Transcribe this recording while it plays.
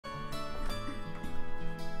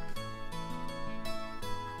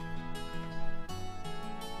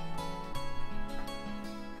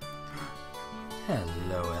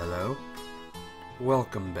Hello, hello.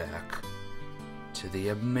 Welcome back to the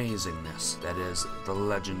amazingness that is The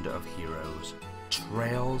Legend of Heroes: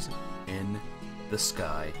 Trails in the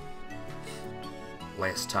Sky.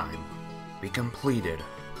 Last time, we completed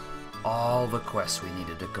all the quests we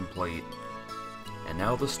needed to complete, and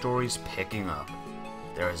now the story's picking up.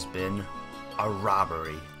 There has been a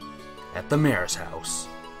robbery at the mayor's house.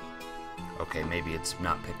 Okay, maybe it's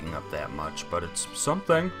not picking up that much, but it's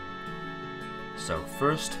something. So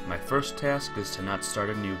first, my first task is to not start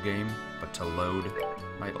a new game, but to load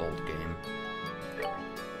my old game.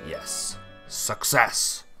 Yes,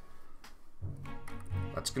 success!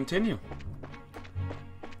 Let's continue.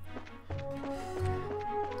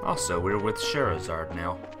 Also, we're with Sherazard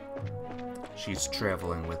now. She's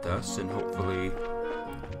traveling with us, and hopefully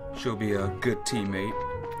she'll be a good teammate.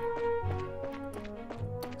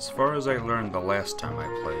 As far as I learned the last time I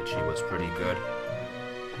played, she was pretty good.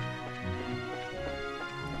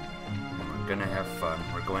 We're gonna have fun.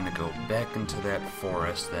 We're going to go back into that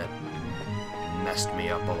forest that messed me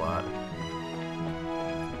up a lot.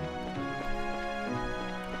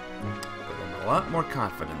 But I'm a lot more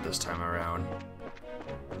confident this time around.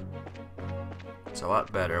 It's a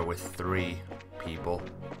lot better with 3 people.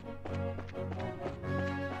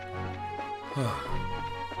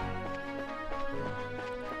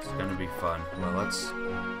 It's gonna be fun. Well, let's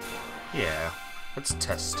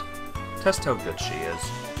test how good she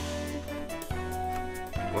is.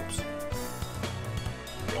 Whoops.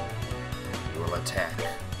 You will attack.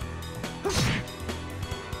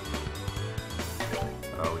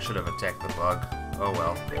 Oh, we should have attacked the bug. Oh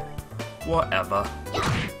well. Whatever.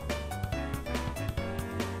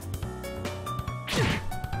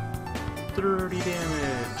 30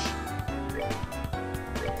 damage.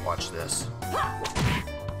 Watch this.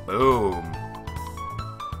 Boom.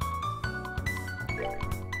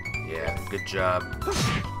 Yeah, good job.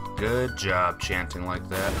 Good job chanting like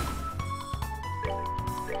that.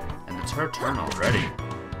 And it's her turn already.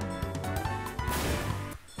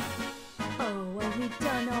 Oh, are we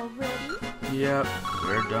done already? Yep,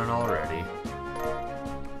 we're done already.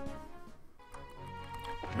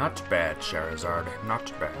 Not bad, Sherazard.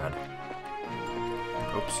 Not bad.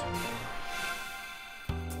 Oops.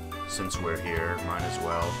 Since we're here, might as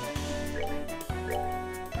well.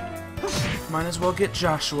 Might as well get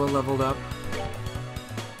Joshua leveled up.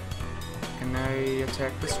 Can I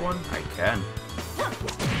attack this one? I can.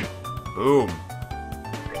 Boom.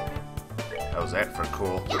 How's that for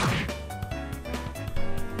cool?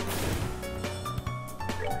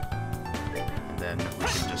 And then we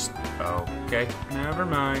can just... Okay, never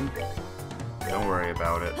mind. Don't worry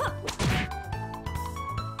about it.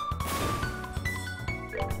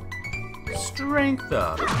 Strength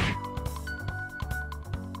up.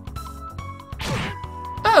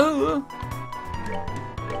 Oh!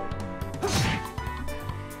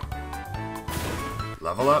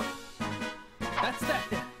 Level up. That's that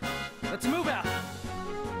then. Let's move out.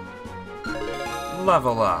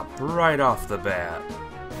 Level up right off the bat.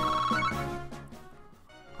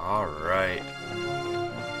 Alright.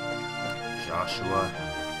 Joshua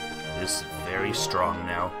is very strong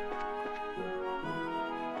now.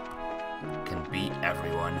 Can beat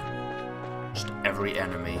everyone. Just every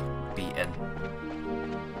enemy beaten.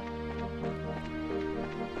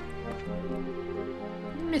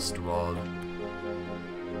 Mistwald.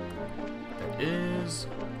 That is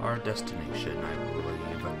our destination, I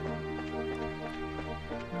believe.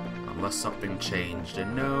 Unless something changed.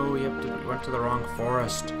 And no, we went to the wrong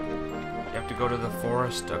forest. You have to go to the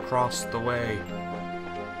forest across the way.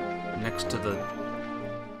 Next to the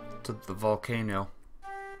volcano.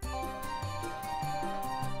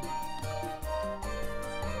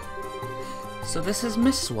 So this is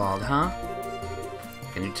Mistwald, huh?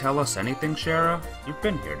 Can you tell us anything, Shara? You've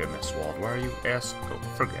been here to Mistwald. Why are you asked? Oh,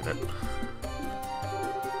 forget it.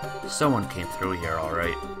 Someone came through here,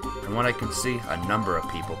 alright. From what I can see, a number of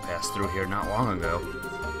people passed through here not long ago.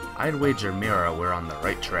 I'd wager Mira we're on the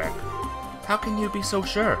right track. How can you be so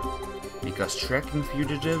sure? Because tracking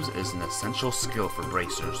fugitives is an essential skill for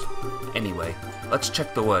bracers. Anyway, let's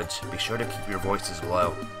check the woods. Be sure to keep your voices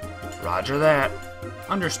low. Roger that.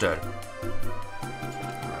 Understood.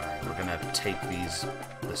 Alright, we're gonna take this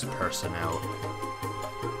person out.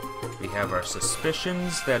 We have our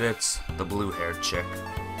suspicions that it's the blue-haired chick.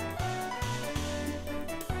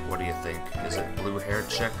 What do you think? Is it blue-haired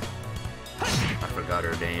chick? I forgot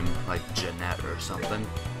her name, like Jeanette or something.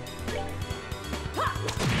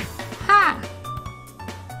 Ha!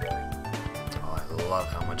 Oh, I love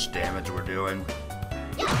how much damage we're doing.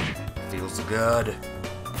 Feels good.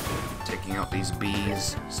 Taking out these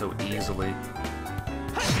bees so easily.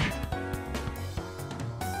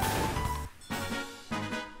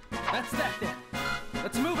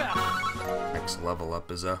 next level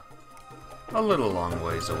up is a little long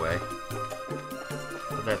ways away.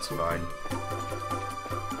 But that's fine.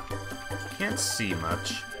 Can't see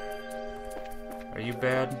much. Are you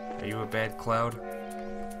bad? Are you a bad Cloud?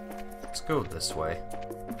 Let's go this way.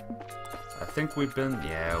 I think we've been...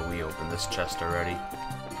 Yeah, we opened this chest already.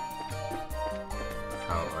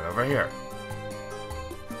 How about over here?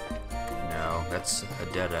 No, that's a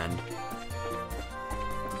dead end.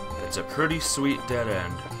 It's a pretty sweet dead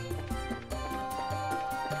end.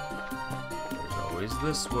 There's always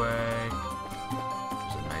this way.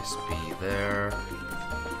 There's a nice bee there.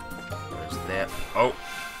 There's that. Oh,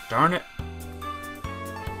 darn it.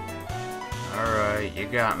 Alright, you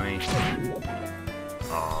got me.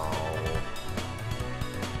 Oh.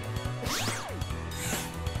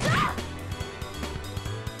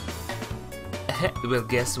 Well,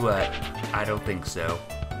 guess what? I don't think so.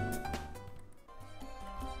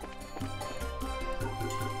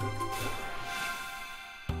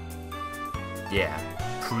 Yeah,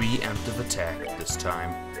 preemptive attack this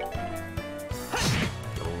time.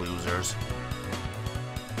 You losers.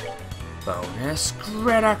 Bonus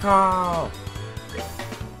critical!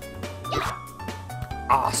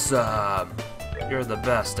 Awesome! You're the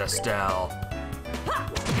best, Estelle.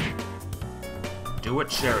 Do what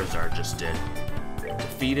Charizard just did.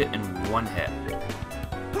 Defeat it in one hit.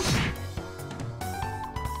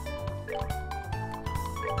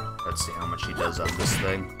 Let's see how much he does on this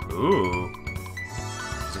thing. Ooh.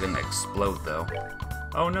 It's gonna explode though.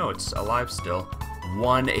 Oh no, it's alive still.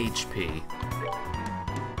 1 HP.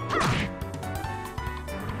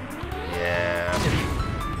 Yeah.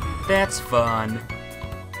 That's fun.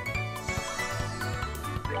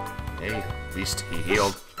 Hey, at least he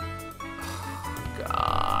healed.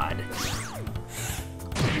 God.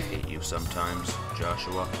 I hate you sometimes,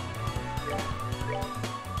 Joshua.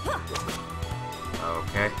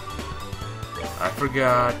 Okay. I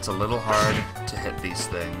forgot, it's a little hard to hit these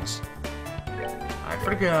things. I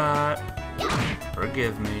forgot.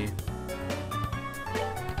 Forgive me.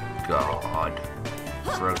 God.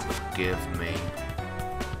 Forgive me.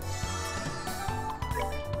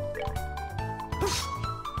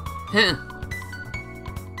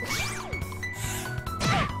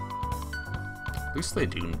 At least they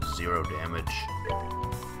do 0 damage.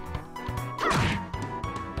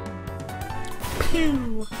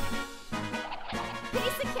 Pew!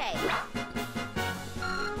 Piece of cake.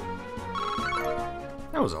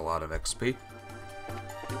 That was a lot of XP.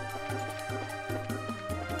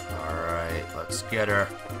 Alright, let's get her.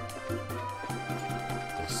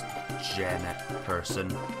 This Janet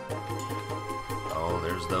person. Oh,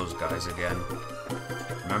 there's those guys again.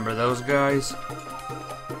 Remember those guys?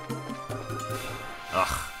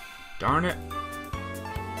 Ugh, darn it.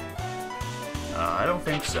 I don't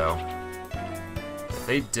think so. If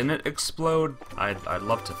they didn't explode, I'd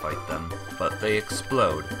love to fight them, but they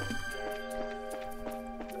explode.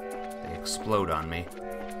 They explode on me.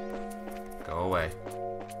 Go away.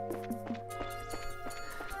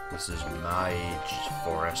 This is my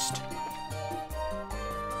forest.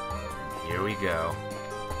 And here we go.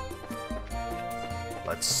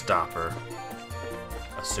 Let's stop her.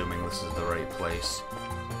 Assuming this is the right place.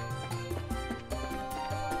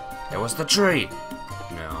 It was the tree!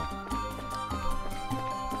 No.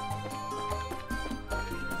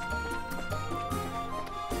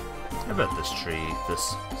 I bet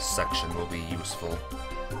this section will be useful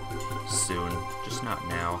soon, just not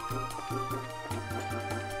now.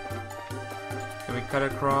 Can we cut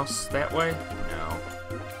across that way? No.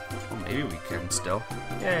 Well, maybe we can still.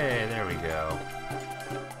 Yay, there we go.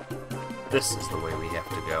 This is the way we have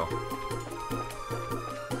to go.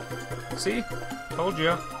 See? Told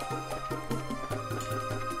ya.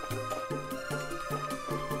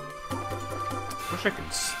 Wish I could...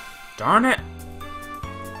 Darn it!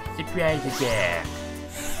 Surprise attack!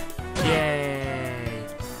 Yay!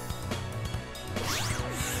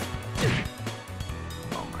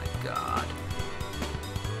 Oh my god.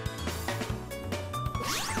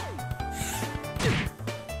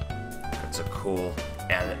 That's a cool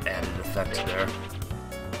added effect there.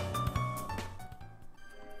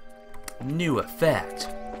 New effect.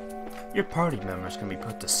 Your party members can be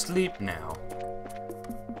put to sleep now.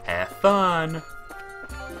 Have fun!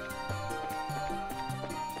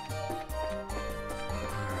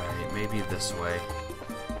 Alright, maybe this way.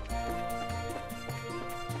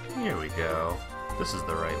 Here we go. This is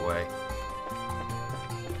the right way.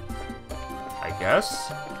 I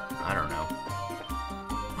guess? I don't know.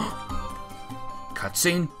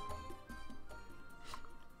 Cutscene?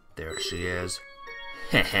 There she is.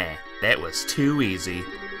 Heh, that was too easy.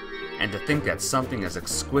 And to think that something as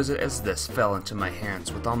exquisite as this fell into my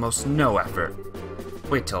hands with almost no effort.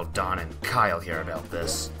 Wait till Dawn and Kyle hear about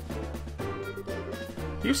this.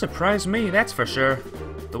 You surprised me, that's for sure.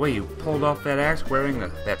 The way you pulled off that act wearing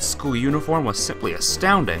that school uniform was simply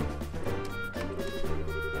astounding.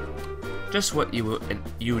 Just what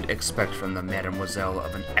you'd expect from the mademoiselle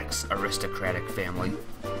of an ex-aristocratic family.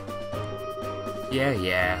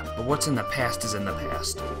 Yeah, but what's in the past is in the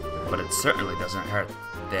past. But it certainly doesn't hurt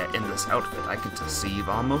that in this outfit I can deceive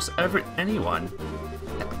almost anyone.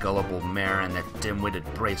 That gullible mare and that dim-witted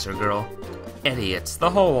bracer girl. Idiots, the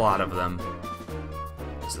whole lot of them.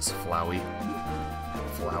 Is this Flowey's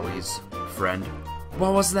friend?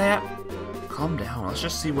 What was that? Calm down, let's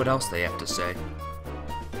just see what else they have to say.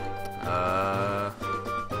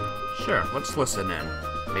 Sure, let's listen in.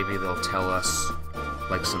 Maybe they'll tell us,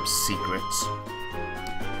 like, some secrets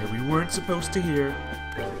that we weren't supposed to hear.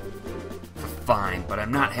 Fine, but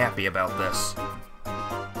I'm not happy about this.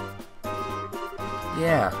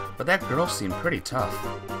 Yeah, but that girl seemed pretty tough.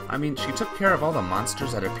 I mean, she took care of all the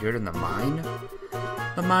monsters that appeared in the mine.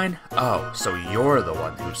 The mine? Oh, so you're the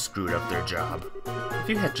one who screwed up their job. If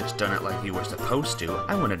you had just done it like you were supposed to,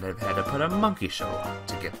 I wouldn't have had to put a monkey show on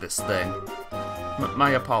to get this thing.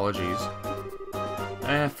 My apologies.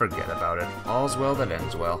 Forget about it. All's well that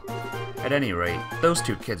ends well. At any rate, those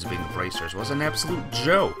two kids being bracers was an absolute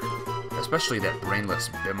joke. Especially that brainless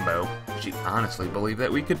bimbo. She honestly believed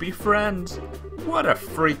that we could be friends. What a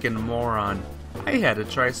freaking moron. I had to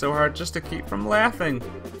try so hard just to keep from laughing.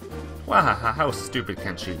 Wahaha, how stupid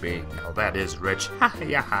can she be? Now that is rich. Ha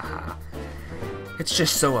ya ha ha. It's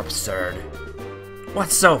just so absurd.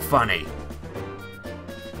 What's so funny?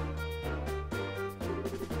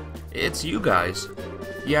 It's you guys.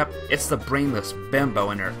 Yep, it's the brainless bimbo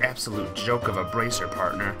and her absolute joke of a bracer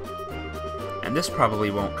partner. And this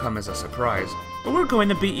probably won't come as a surprise, but we're going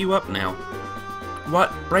to beat you up now.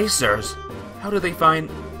 What? Bracers? How do they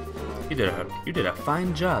find... You did a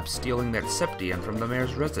fine job stealing that Septian from the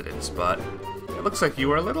mayor's residence, but it looks like you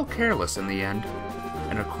were a little careless in the end.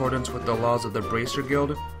 In accordance with the laws of the Bracer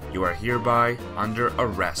Guild, you are hereby under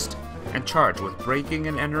arrest and charged with breaking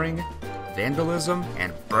and entering, vandalism,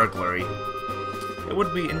 and burglary. It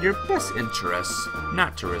would be in your best interests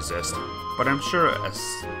not to resist, but I'm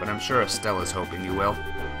sure Estella's hoping you will.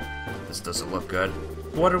 This doesn't look good.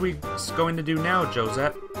 What are we going to do now,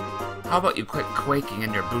 Josette? How about you quit quaking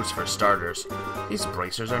in your boots for starters? These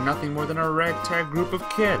bracers are nothing more than a ragtag group of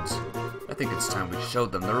kids. I think it's time we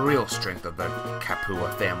showed them the real strength of the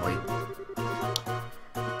Kapua family.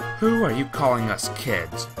 Who are you calling us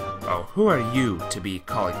kids? Oh, who are you to be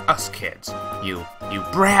calling us kids? You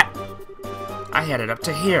brat! I had it up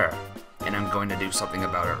to here, and I'm going to do something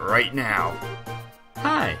about it right now.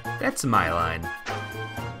 Hi, that's my line.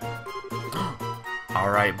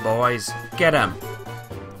 Alright, boys, get him.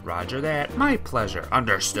 Roger that. My pleasure.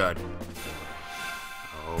 Understood.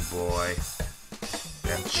 Oh boy.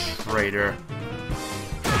 That traitor.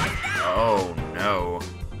 Oh no.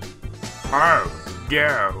 How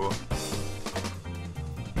dare.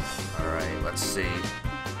 Alright, let's see.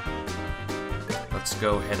 Let's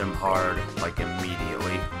go hit him hard, like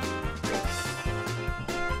immediately.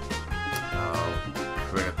 Oh,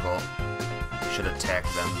 critical. We should attack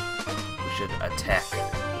them. We should attack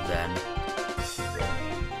then.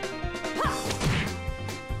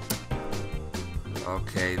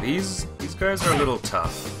 Okay, these guys are a little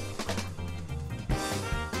tough.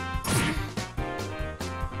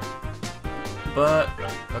 But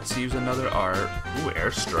let's use another art. Ooh,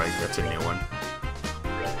 airstrike, that's a new one.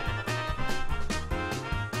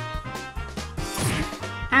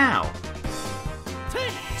 Ow!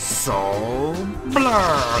 So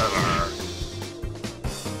blur.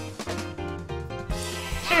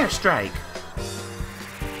 Airstrike.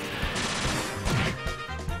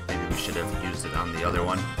 Should have used it on the other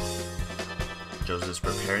one. Joseph's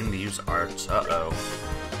preparing to use arts. Uh-oh.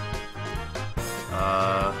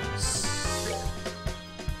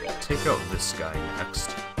 Take out this guy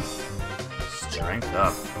next. Strength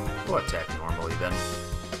up. We'll attack normally then.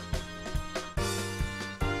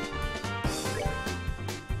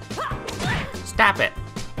 Stop it!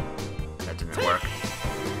 That didn't work.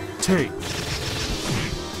 Take!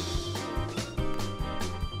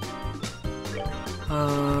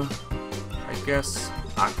 I guess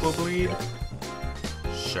Aqua Bleed?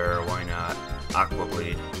 Sure, why not? Aqua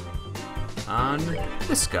Bleed. On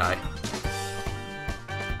this guy.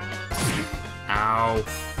 Ow.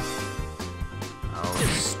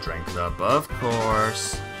 Oh, strength up, of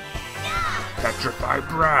course. Petrify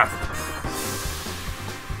breath.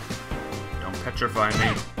 Don't petrify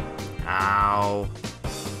me. Ow.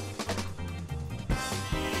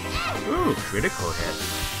 Ooh, critical hit.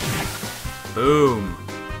 Boom.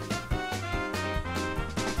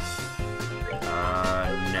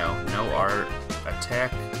 No art.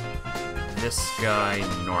 Attack this guy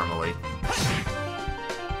normally.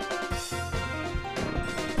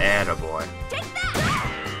 Attaboy. Take that!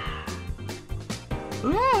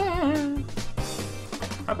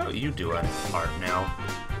 How about you do an art now?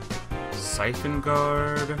 Siphon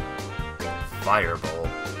Guard. Firebolt.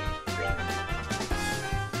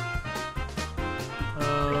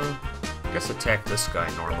 Guess attack this guy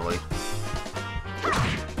normally.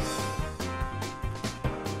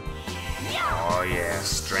 Oh yeah,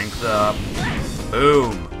 strength up.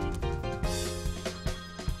 Boom.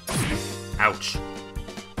 Ouch.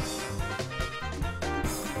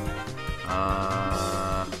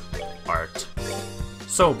 Art.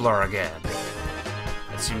 Soul Blur again.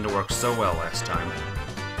 It seemed to work so well last time.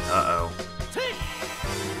 Uh-oh.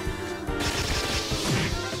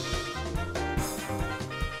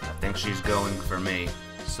 I think she's going for me,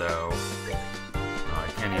 so... I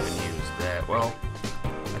can't even use that. Well,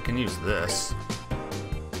 I can use this.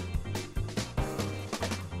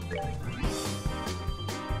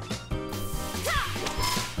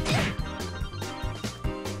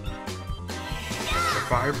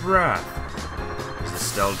 Petrify Breath. Is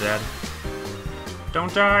Estelle dead?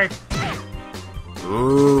 Don't die!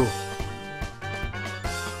 Ooh!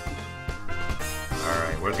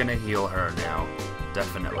 Alright, we're gonna heal her now.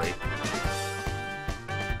 Definitely.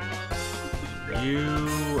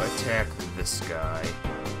 You attack this guy.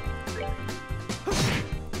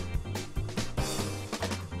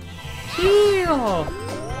 Heal!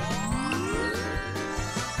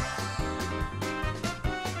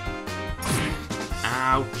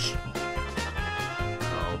 Ouch.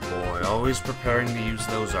 Oh boy, always preparing to use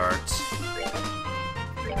those arts.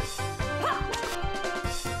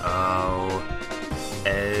 Oh.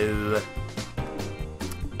 Oh.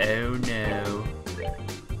 Oh no.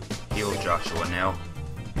 Heal Joshua now.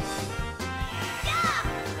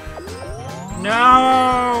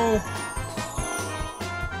 No!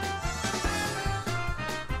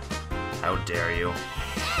 How dare you?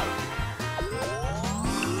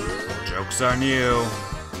 Joke's on you.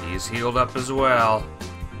 He's healed up as well.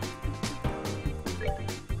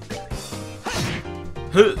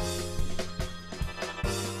 Huh.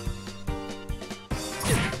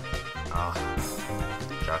 Oh,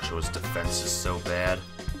 Joshua's defense is so bad.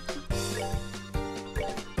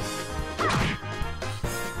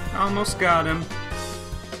 Almost got him.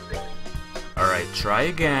 Alright, try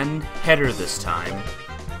again. Header this time.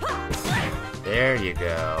 There you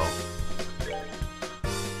go.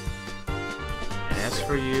 And as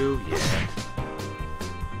for you, yeah.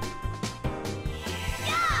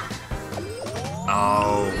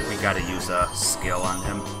 Oh, we gotta use a skill on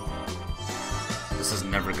him. This is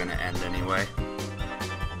never gonna end anyway.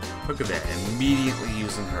 Look at that, immediately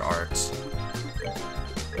using her arts.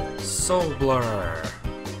 Soul Blur.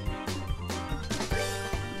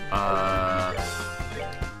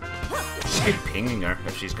 Just keep pinging her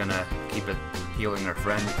if she's gonna keep it healing her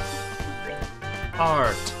friend.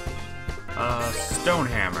 Art.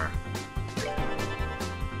 Stonehammer.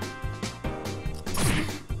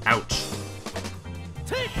 Ouch.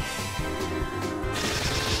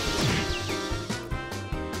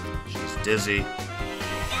 She's dizzy.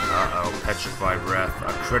 Uh-oh, Petrify Breath.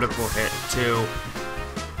 A critical hit, too.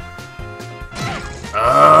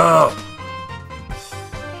 Oh!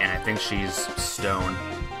 And I think she's stone.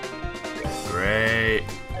 Great.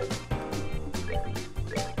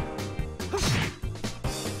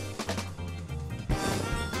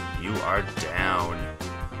 You are down.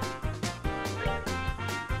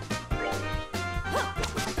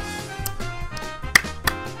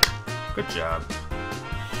 Good job.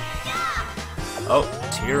 Oh,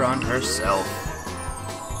 tear on herself.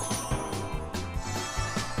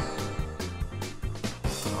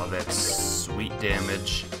 Oh, that's sweet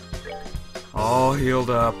damage. All healed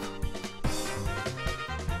up.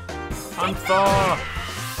 Unthaw!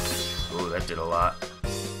 Ooh, that did a lot.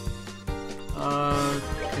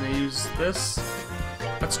 Can I use this?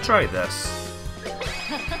 Let's try this.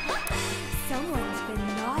 Someone's been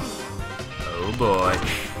naughty. Oh boy.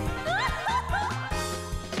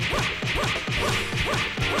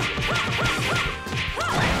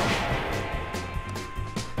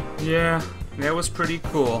 Yeah, that was pretty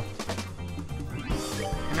cool.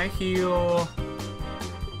 Can I heal?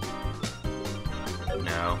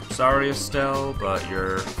 No. Sorry, Estelle, but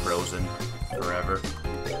you're frozen forever.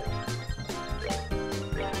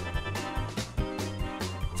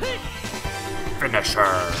 Finish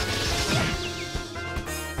her!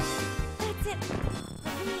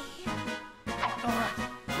 Alright,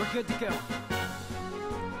 we're good to go.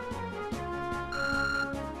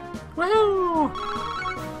 Woohoo!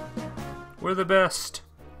 We're the best.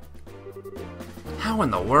 How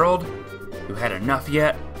in the world? You had enough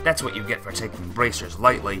yet? That's what you get for taking bracers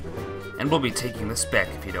lightly. And we'll be taking this back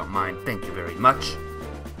if you don't mind. Thank you very much.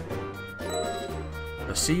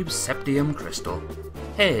 Receive Septium Crystal.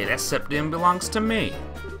 Hey, that Septium belongs to me.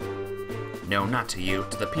 No, not to you.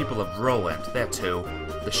 To the people of Roland, that's who.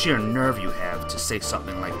 The sheer nerve you have to say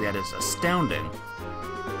something like that is astounding.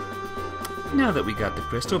 Now that we got the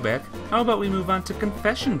crystal back, how about we move on to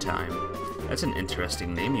confession time? That's an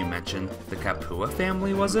interesting name you mentioned. The Kapua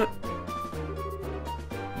family, was it?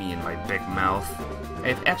 Me and my big mouth. I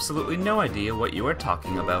have absolutely no idea what you are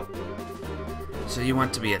talking about. So you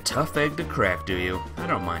want to be a tough egg to crack, do you? I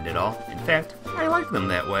don't mind at all. In fact, I like them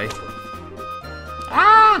that way.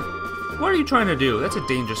 Ah! What are you trying to do? That's a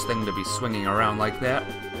dangerous thing to be swinging around like that.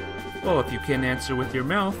 Well, if you can't answer with your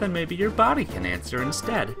mouth, then maybe your body can answer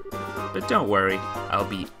instead. But don't worry, I'll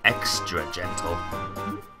be extra gentle.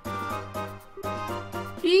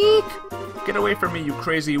 Eek! Get away from me, you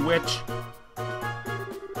crazy witch!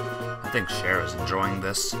 I think Shara's enjoying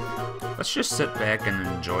this. Let's just sit back and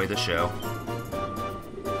enjoy the show.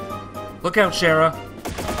 Look out, Shara!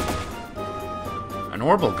 An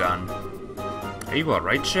orbital gun. Are you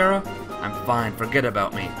alright, Shara? I'm fine, forget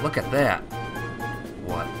about me. Look at that.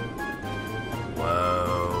 What?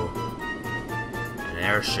 Whoa. An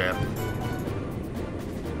airship.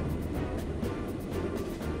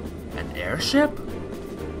 An airship?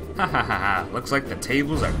 Ha ha ha ha. Looks like the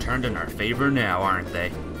tables are turned in our favor now, aren't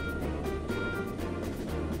they?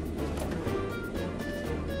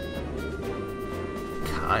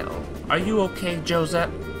 Kyle. Are you okay,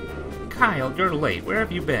 Josette? Kyle, you're late. Where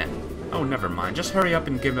have you been? Oh, never mind. Just hurry up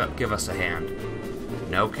and give us a hand.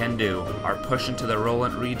 No can do. Our push into the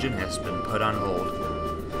Roland region has been put on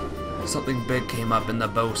hold. Something big came up in the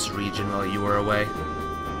Bose region while you were away.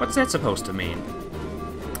 What's that supposed to mean?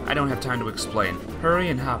 I don't have time to explain. Hurry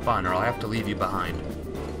and hop on or I'll have to leave you behind.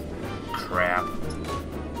 Crap.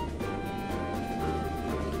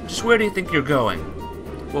 Just where do you think you're going?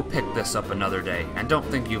 We'll pick this up another day, and don't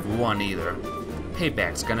think you've won either.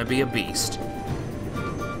 Payback's gonna be a beast.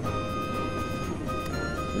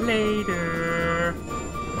 Later.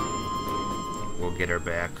 We'll get her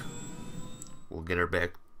back. We'll get her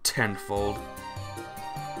back tenfold.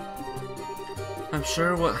 I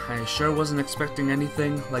sure wasn't expecting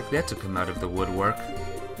anything like that to come out of the woodwork.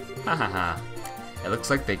 Ha ha ha. It looks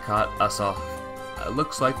like they caught us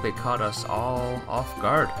all off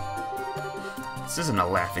guard. This isn't a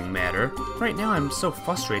laughing matter. Right now I'm so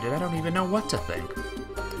frustrated I don't even know what to think.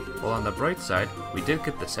 Well, on the bright side, we did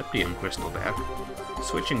get the Septium Crystal back.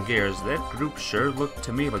 Switching gears, that group sure looked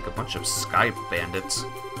to me like a bunch of sky bandits.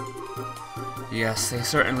 Yes, they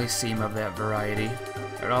certainly seem of that variety.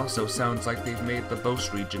 It also sounds like they've made the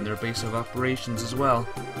Bose region their base of operations as well.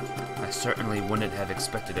 I certainly wouldn't have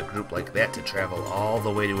expected a group like that to travel all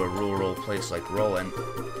the way to a rural place like Roland.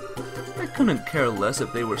 I couldn't care less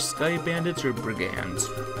if they were sky bandits or brigands.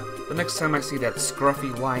 The next time I see that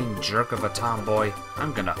scruffy lying jerk of a tomboy,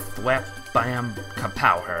 I'm gonna thwap bam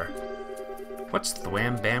kapow her. What's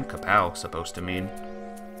thwam bam kapow supposed to mean?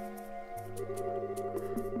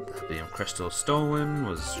 The crystal stolen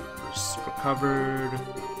was recovered.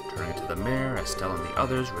 Turning to the mayor, Estelle and the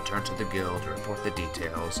others return to the guild to report the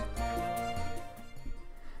details.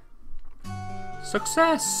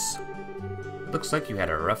 Success! Looks like you had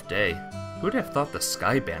a rough day. Who'd have thought the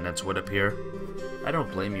Sky Bandits would appear? I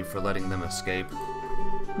don't blame you for letting them escape.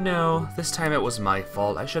 No, this time it was my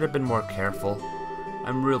fault. I should have been more careful.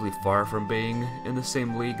 I'm really far from being in the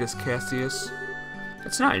same league as Cassius.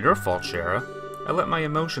 It's not your fault, Shara. I let my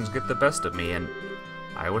emotions get the best of me, and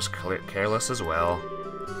I was careless as well.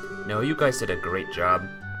 No, you guys did a great job.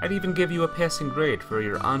 I'd even give you a passing grade for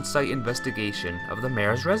your on-site investigation of the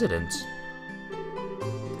mayor's residence.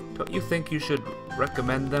 Don't you think you should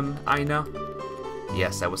recommend them, Aina?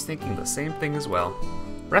 Yes, I was thinking the same thing as well.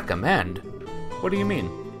 Recommend? What do you mean?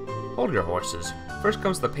 Hold your horses. First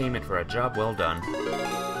comes the payment for a job well done.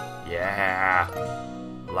 Yeah!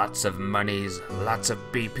 Lots of monies, lots of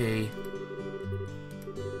BP.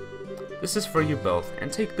 This is for you both,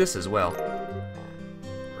 and take this as well.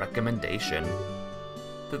 Recommendation.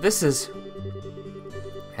 This is...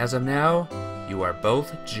 As of now, you are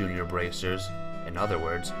both junior bracers. In other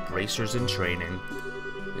words, bracers in training.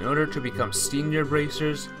 In order to become senior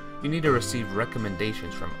bracers, you need to receive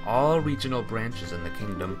recommendations from all regional branches in the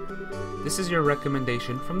kingdom. This is your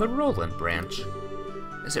recommendation from the Roland branch.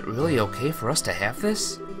 Is it really okay for us to have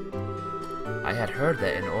this? I had heard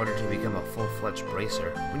that in order to become a full-fledged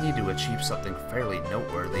bracer, we need to achieve something fairly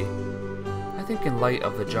noteworthy. I think in light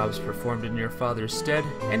of the jobs performed in your father's stead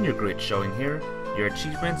and your great showing here, your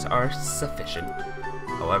achievements are sufficient.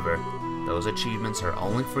 However, those achievements are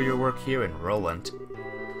only for your work here in Roland.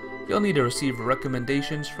 You'll need to receive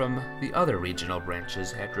recommendations from the other regional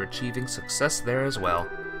branches after achieving success there as well.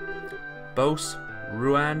 Bos,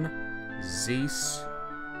 Ruan, Zeus,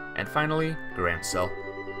 and finally, Grancel.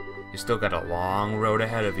 You still got a long road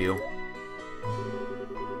ahead of you.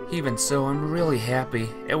 Even so, I'm really happy.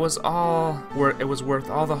 It was worth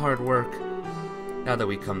all the hard work. Now that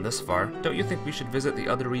we come this far, don't you think we should visit the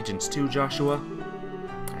other regions too, Joshua?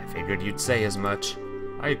 I figured you'd say as much.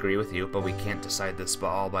 I agree with you, but we can't decide this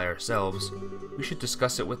all by ourselves. We should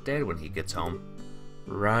discuss it with Dad when he gets home.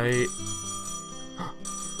 Right.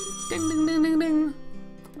 Ding ding ding ding ding.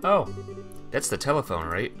 Oh, that's the telephone,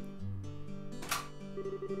 right?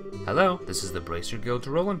 Hello, this is the Bracer Guild's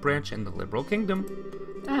Roland branch in the Liberal Kingdom.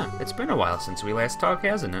 Ah, it's been a while since we last talked,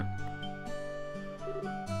 hasn't it?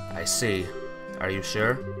 I see. Are you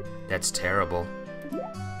sure? That's terrible.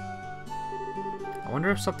 I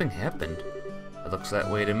wonder if something happened. It looks that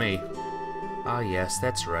way to me. Ah, yes,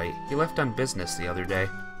 that's right. He left on business the other day.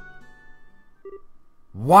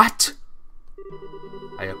 What?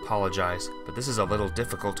 I apologize, but this is a little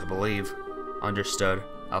difficult to believe. Understood.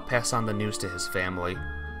 I'll pass on the news to his family.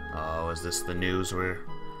 Oh, is this the news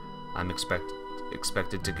I'm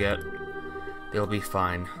expected to get? They'll be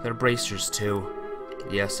fine. They're bracers too.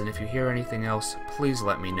 Yes, and if you hear anything else, please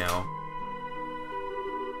let me know.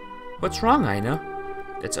 What's wrong, Aina?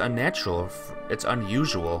 It's unusual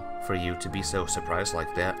for you to be so surprised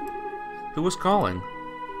like that. Who was calling?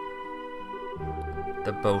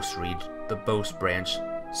 The Bos branch.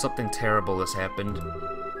 Something terrible has happened.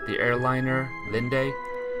 The airliner, Linde,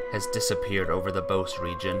 has disappeared over the Bos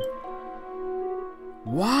region.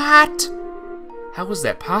 What? How is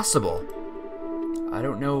that possible? I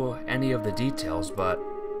don't know any of the details, but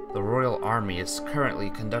the Royal Army is currently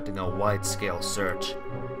conducting a wide-scale search.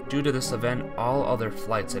 Due to this event, all other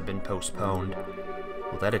flights have been postponed.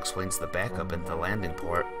 Well, that explains the backup at the landing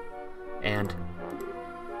port. And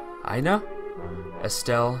Aina?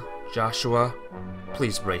 Estelle, Joshua,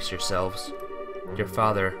 please brace yourselves. Your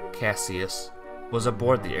father, Cassius, was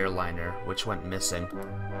aboard the airliner, which went missing.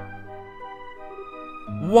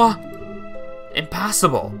 What?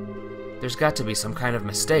 Impossible! There's got to be some kind of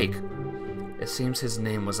mistake. It seems his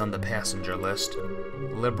name was on the passenger list.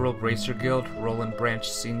 Liberal Bracer Guild, Roland Branch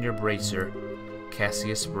Senior Bracer,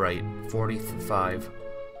 Cassius Bright, 45.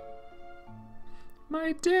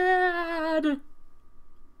 My dad!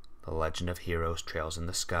 The Legend of Heroes Trails in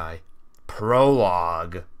the Sky.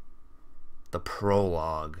 Prologue! The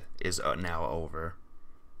prologue is now over.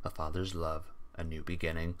 A father's love, a new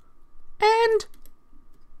beginning. And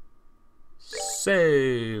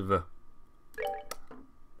save. I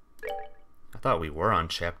thought we were on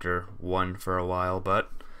chapter 1 for a while,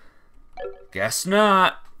 but guess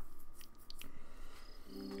not.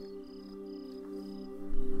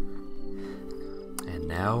 And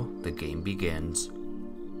now the game begins,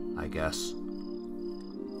 I guess.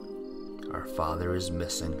 Our father is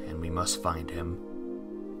missing, and we must find him. ...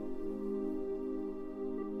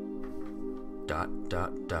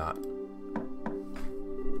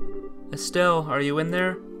 Estelle, are you in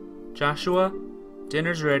there? Joshua?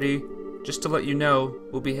 Dinner's ready. Just to let you know,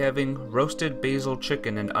 we'll be having roasted basil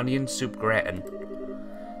chicken and onion soup gratin.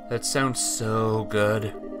 That sounds so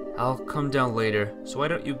good. I'll come down later, so why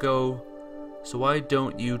don't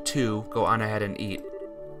you two go on ahead and eat?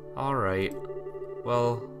 Alright.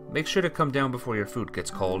 Well, make sure to come down before your food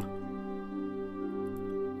gets cold.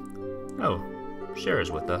 Oh, Cher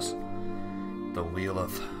is with us. The Wheel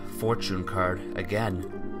of Fortune card,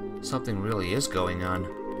 again. Something really is going on.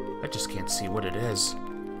 I just can't see what it is.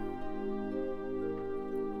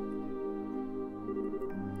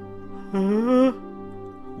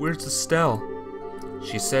 Where's Estelle?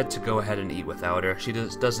 She said to go ahead and eat without her. She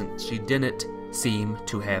didn't seem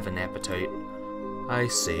to have an appetite. I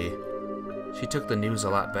see. She took the news a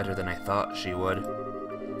lot better than I thought she would.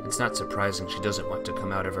 It's not surprising she doesn't want to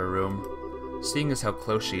come out of her room, seeing as how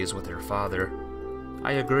close she is with her father.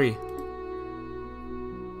 I agree.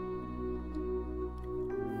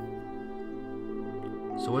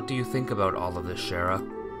 So what do you think about all of this, Shara?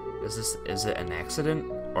 Is it an accident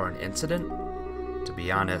or an incident? To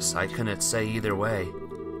be honest, I couldn't say either way.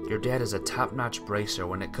 Your dad is a top-notch bracer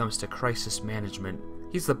when it comes to crisis management.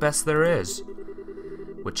 He's the best there is.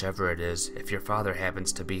 Whichever it is, if your father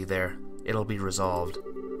happens to be there, it'll be resolved.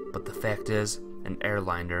 But the fact is, an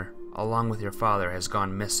airliner, along with your father, has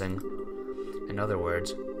gone missing. In other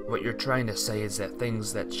words, what you're trying to say is that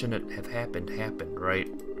things that shouldn't have happened, right?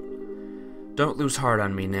 Don't lose heart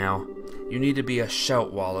on me now. You need to be a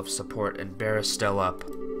shout wall of support and bear Estelle up.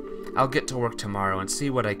 I'll get to work tomorrow and see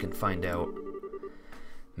what I can find out.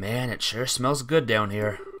 Man, it sure smells good down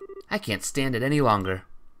here. I can't stand it any longer.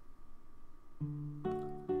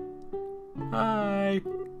 Hi.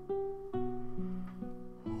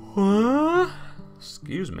 What?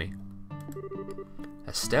 Excuse me.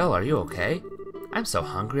 Estelle, are you okay? I'm so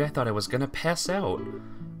hungry I thought I was gonna pass out.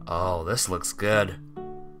 Oh, this looks good.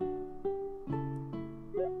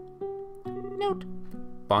 Note.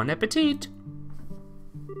 Bon appetit.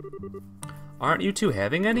 Aren't you two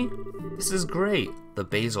having any? This is great. The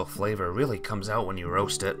basil flavor really comes out when you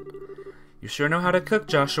roast it. You sure know how to cook,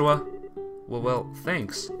 Joshua. Well,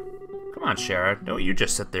 thanks. Come on, Shara, don't you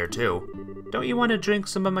just sit there too. Don't you want to drink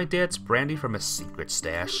some of my dad's brandy from his secret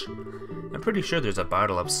stash? I'm pretty sure there's a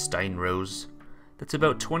bottle of Steinrose that's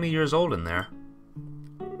about 20 years old in there.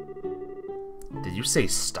 Did you say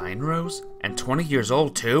Steinrose? And 20 years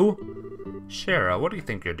old too? Shara, what do you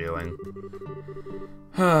think you're doing?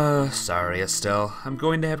 Sorry, Estelle. I'm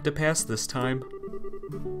going to have to pass this time.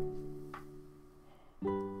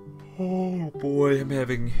 Oh boy, I'm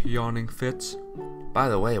having yawning fits. By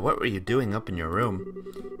the way, what were you doing up in your room?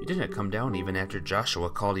 You didn't come down even after Joshua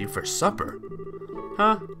called you for supper.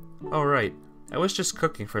 Huh? Oh right. I was just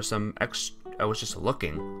looking for some extra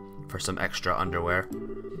underwear.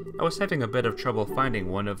 I was having a bit of trouble finding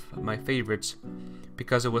one of my favorites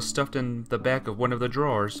because it was stuffed in the back of one of the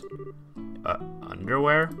drawers.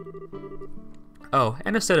 Underwear? Oh,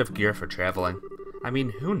 and a set of gear for traveling. I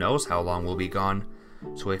mean, who knows how long we'll be gone.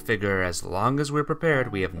 So I figure as long as we're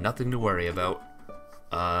prepared, we have nothing to worry about.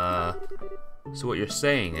 So what you're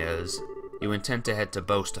saying is, you intend to head to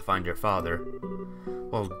Bose to find your father.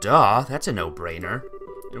 Well, duh, that's a no-brainer.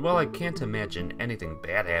 And while I can't imagine anything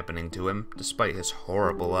bad happening to him, despite his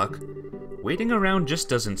horrible luck, waiting around just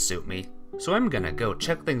doesn't suit me, so I'm gonna go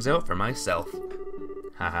check things out for myself.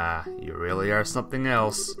 Haha, you really are something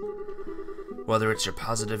else. Whether it's your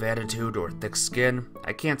positive attitude or thick skin,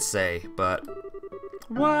 I can't say, but...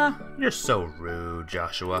 Wah, you're so rude,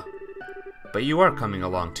 Joshua. But you are coming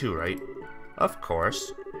along too, right? Of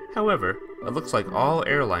course. However, it looks like all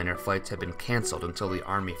airliner flights have been cancelled until the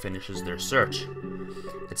Army finishes their search.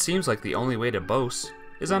 It seems like the only way to Bose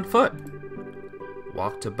is on foot.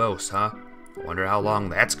 Walk to Bose, huh? Wonder how long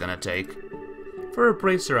that's gonna take. For a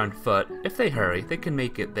bracer on foot, if they hurry, they can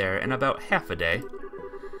make it there in about half a day.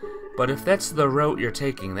 But if that's the route you're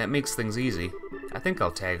taking, that makes things easy. I think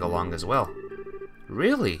I'll tag along as well.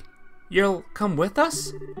 Really? You'll come with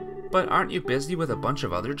us? But aren't you busy with a bunch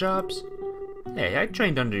of other jobs? Hey, I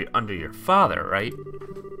trained under your father, right?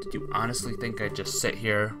 Did you honestly think I'd just sit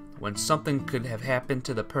here when something could have happened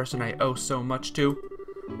to the person I owe so much to?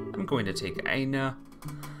 I'm going to take Aina.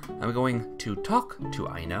 I'm going to talk to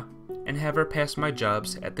Aina and have her pass my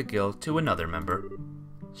jobs at the guild to another member.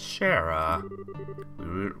 Shara.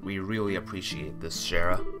 We really appreciate this,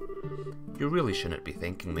 Shara. You really shouldn't be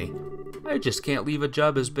thanking me. I just can't leave a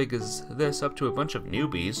job as big as this up to a bunch of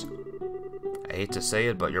newbies. I hate to say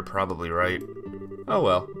it, but you're probably right. Oh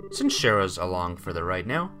well, since Shara's along for the ride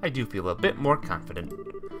now, I do feel a bit more confident.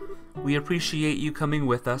 We appreciate you coming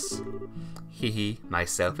with us. Hehe,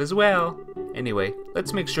 myself as well. Anyway,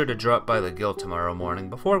 let's make sure to drop by the guild tomorrow morning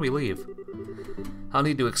before we leave. I'll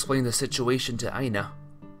need to explain the situation to Aina.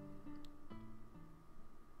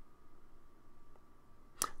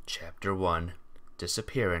 Chapter 1.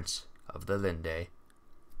 Disappearance of the Linde.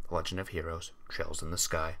 Legend of Heroes, Trails in the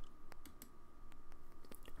Sky.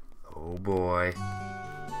 Oh boy.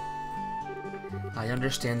 I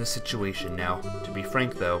understand the situation now. To be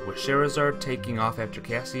frank though, with Sherazard taking off after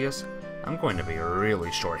Cassius, I'm going to be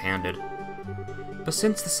really short-handed. But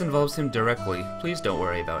since this involves him directly, please don't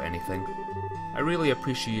worry about anything. I really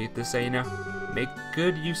appreciate this, Aina. Make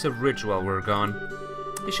good use of Ridge while we're gone.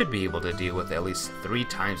 He should be able to deal with at least 3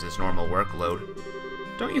 times his normal workload.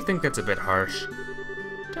 Don't you think that's a bit harsh?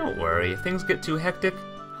 Don't worry, if things get too hectic,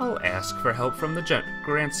 I'll ask for help from the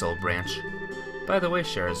Grancel branch. By the way,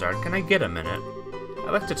 Sherazard, can I get a minute?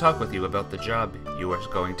 I'd like to talk with you about the job you are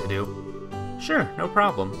going to do. Sure, no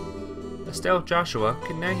problem. Estelle, Joshua,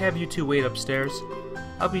 can I have you two wait upstairs?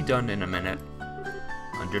 I'll be done in a minute.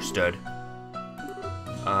 Understood.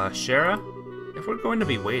 Shara? If we're going to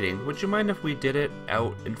be waiting, would you mind if we did it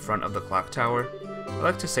out in front of the clock tower? I'd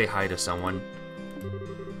like to say hi to someone.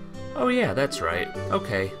 Oh yeah, that's right.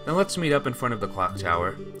 Okay, then let's meet up in front of the clock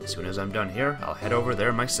tower. As soon as I'm done here, I'll head over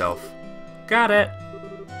there myself. Got it!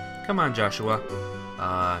 Come on, Joshua.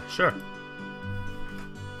 Sure.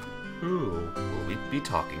 Who will we be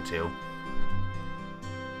talking to?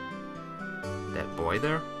 That boy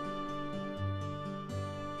there?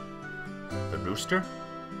 The rooster?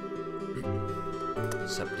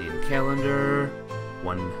 Septian calendar.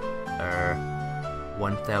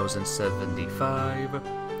 1075.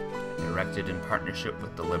 Erected in partnership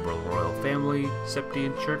with the liberal royal family,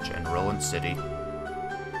 Septian Church, and Roland City.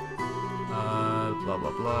 Blah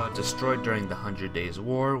blah blah. Destroyed during the 100 Days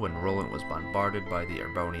War when Roland was bombarded by the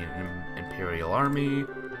Erbonian Imperial Army.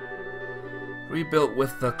 Rebuilt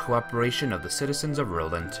with the cooperation of the citizens of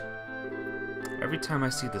Roland. Every time I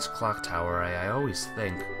see this clock tower, I always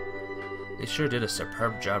think, they sure did a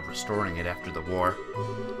superb job restoring it after the war.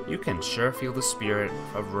 You can sure feel the spirit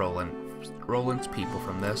of Roland's people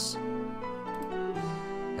from this.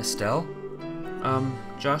 Estelle?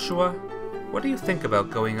 Joshua? What do you think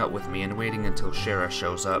about going up with me and waiting until Shara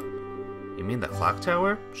shows up? You mean the clock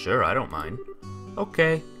tower? Sure, I don't mind.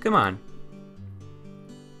 Okay, come on.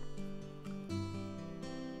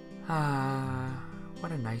 Ah,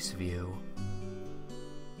 what a nice view.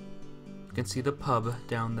 You can see the pub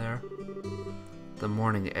down there. The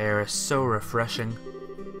morning air is so refreshing.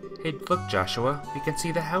 Hey, look, Joshua, we can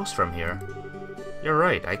see the house from here. You're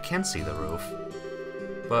right, I can see the roof.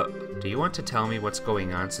 But do you want to tell me what's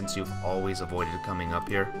going on since you've always avoided coming up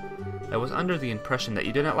here? I was under the impression that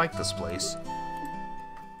you didn't like this place.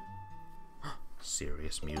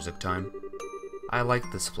 Serious music time. I like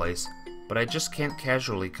this place, but I just can't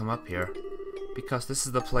casually come up here, because this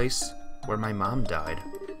is the place where my mom died.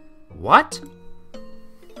 What?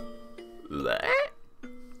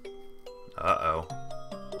 Uh-oh.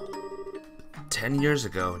 10 years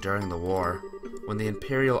ago, during the war, when the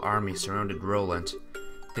Imperial Army surrounded Roland,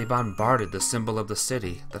 they bombarded the symbol of the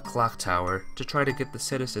city, the clock tower, to try to get the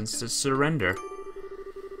citizens to surrender.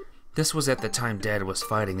 This was at the time Dad was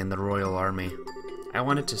fighting in the Royal Army. I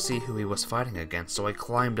wanted to see who he was fighting against, so I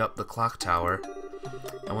climbed up the clock tower.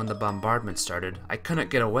 And when the bombardment started, I couldn't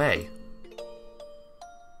get away.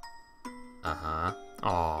 Uh-huh.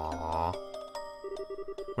 Aww.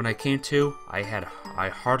 When I came to, I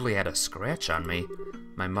hardly had a scratch on me.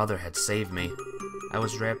 My mother had saved me. I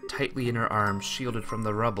was wrapped tightly in her arms, shielded from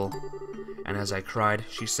the rubble. And as I cried,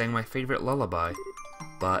 she sang my favorite lullaby.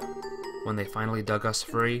 But when they finally dug us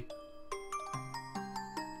free,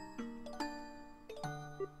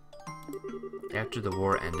 after the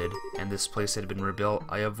war ended, and this place had been rebuilt,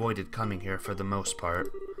 I avoided coming here for the most part.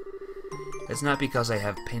 It's not because I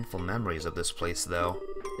have painful memories of this place, though.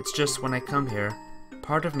 It's just when I come here,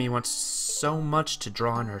 part of me wants so much to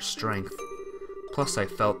draw on her strength. Plus, I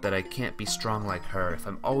felt that I can't be strong like her if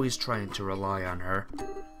I'm always trying to rely on her.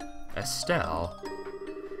 Estelle?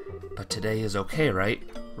 But today is okay, right?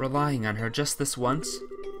 Relying on her just this once?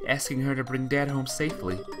 Asking her to bring Dad home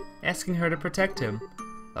safely? Asking her to protect him?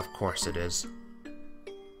 Of course it is.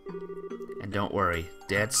 And don't worry,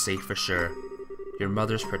 Dad's safe for sure. Your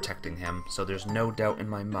mother's protecting him, so there's no doubt in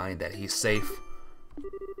my mind that he's safe.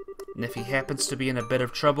 And if he happens to be in a bit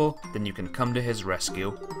of trouble, then you can come to his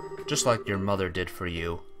rescue. Just like your mother did for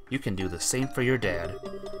you. You can do the same for your dad.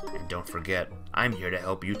 And don't forget, I'm here to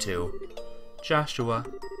help you too. Joshua,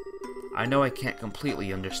 I know I can't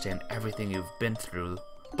completely understand everything you've been through,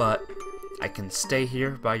 but I can stay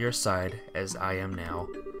here by your side as I am now.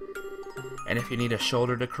 And if you need a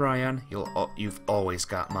shoulder to cry on, you've always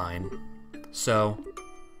got mine. So...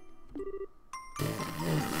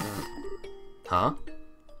 Huh?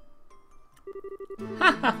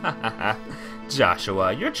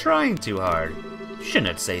 Joshua, you're trying too hard. You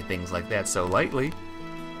shouldn't say things like that so lightly.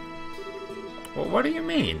 Well, what do you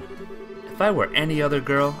mean? If I were any other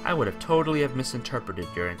girl, I would have totally misinterpreted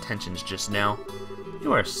your intentions just now.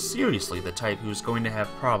 You are seriously the type who's going to have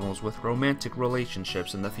problems with romantic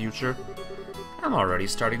relationships in the future. I'm already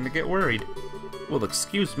starting to get worried. Well,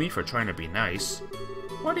 excuse me for trying to be nice.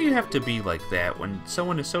 Why do you have to be like that when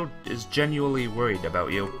someone is genuinely worried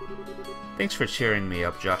about you? Thanks for cheering me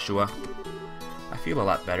up, Joshua. I feel a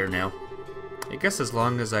lot better now. I guess as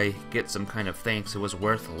long as I get some kind of thanks, it was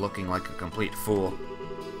worth looking like a complete fool.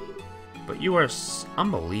 But you are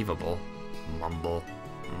unbelievable. Mumble.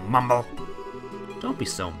 Mumble. Don't be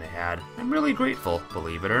so mad. I'm really grateful,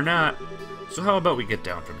 believe it or not. So how about we get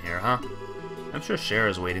down from here, huh? I'm sure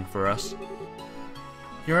Shara's waiting for us.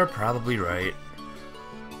 You're probably right.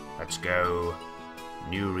 Let's go.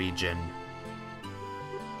 New region.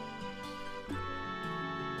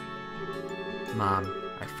 Mom,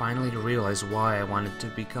 I finally realized why I wanted to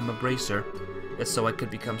become a bracer. It's so I could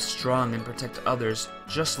become strong and protect others,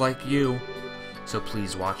 just like you. So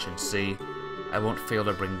please watch and see. I won't fail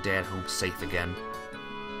to bring Dad home safe again.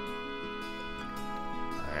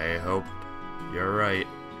 I hope you're right.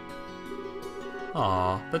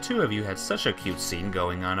 Aw, the two of you had such a cute scene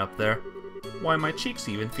going on up there. Why, my cheeks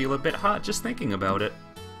even feel a bit hot just thinking about it.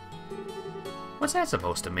 What's that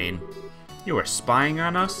supposed to mean? You were spying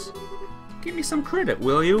on us? Give me some credit,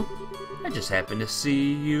 will you? I just happened to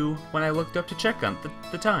see you when I looked up to check on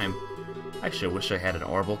the time. I sure wish I had an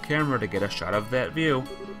orbital camera to get a shot of that view.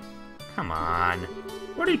 Come on.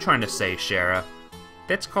 What are you trying to say, Shara?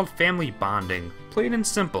 That's called family bonding, plain and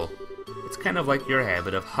simple. It's kind of like your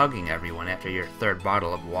habit of hugging everyone after your third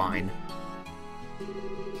bottle of wine.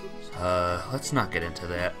 Let's not get into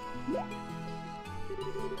that.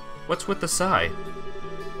 What's with the sigh?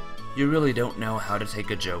 You really don't know how to take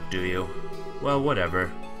a joke, do you? Well,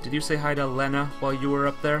 whatever. Did you say hi to Lena while you were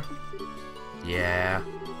up there? Yeah.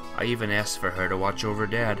 I even asked for her to watch over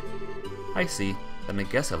Dad. I see. Then I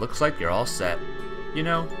guess it looks like you're all set. You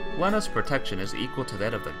know, Lena's protection is equal to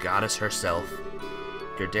that of the goddess herself.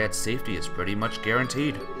 Your dad's safety is pretty much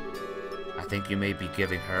guaranteed. I think you may be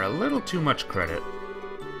giving her a little too much credit.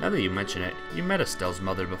 Now that you mention it, you met Estelle's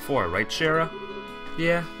mother before, right, Shara?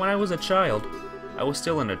 Yeah, when I was a child. I was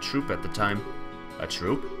still in a troupe at the time. A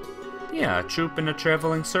troupe? Yeah, a troupe in a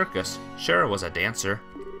traveling circus. Shara was a dancer.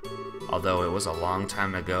 Although it was a long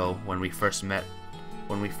time ago when we first met.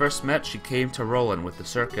 When we first met, she came to Roland with the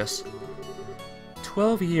circus.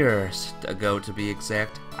 12 years ago, to be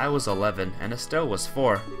exact. I was 11, and Estelle was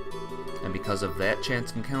 4. And because of that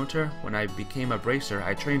chance encounter, when I became a bracer,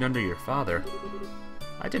 I trained under your father.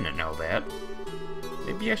 I didn't know that.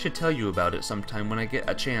 Maybe I should tell you about it sometime when I get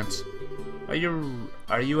a chance. Are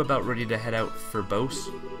you about ready to head out for Beauce?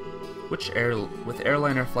 With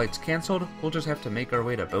airliner flights cancelled, we'll just have to make our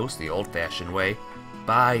way to Beauce the old-fashioned way.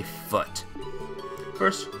 By foot.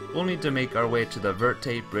 First, we'll need to make our way to the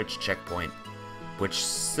Verte Bridge checkpoint, which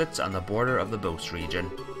sits on the border of the Beauce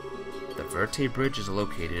region. The Verte Bridge is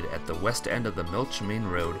located at the west end of the Milch Main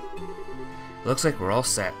Road. Looks like we're all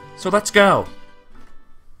set, so let's go!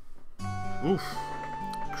 Oof.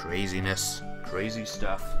 Craziness. Crazy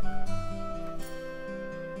stuff.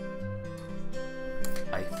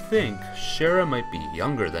 I think Shara might be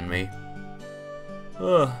younger than me.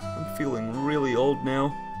 Ugh, I'm feeling really old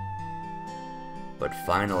now. But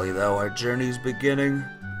finally, though, our journey's beginning.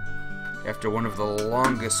 After one of the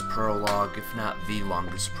longest prologue, if not the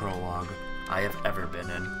longest prologue, I have ever been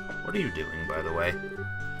in. What are you doing, by the way?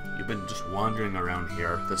 You've been just wandering around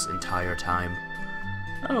here this entire time.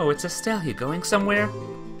 Oh, it's Estelle. You going somewhere?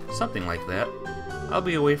 Something like that. I'll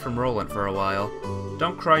be away from Roland for a while.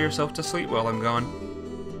 Don't cry yourself to sleep while I'm gone.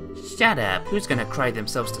 Shut up. Who's gonna cry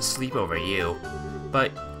themselves to sleep over you?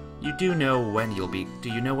 But you do know when you'll be... Do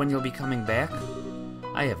you know when you'll be coming back?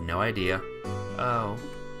 I have no idea. Oh.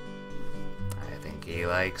 I think he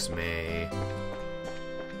likes me.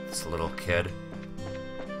 This little kid.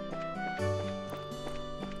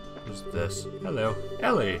 Who's this? Hello.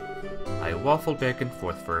 Ellie! I waffled back and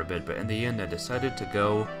forth for a bit, but in the end I decided to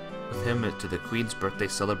go with him to the Queen's birthday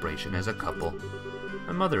celebration as a couple.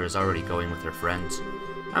 My mother is already going with her friends.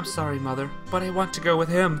 I'm sorry, Mother, but I want to go with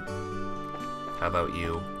him. How about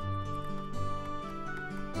you?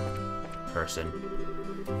 Person.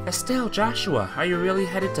 Estelle, Joshua, are you really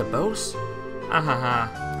headed to Beauce?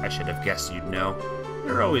 Ahaha, I should have guessed you'd know.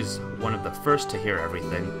 You're always one of the first to hear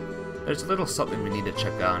everything. There's a little something we need to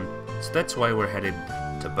check on, so that's why we're headed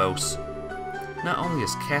to Beauce. Not only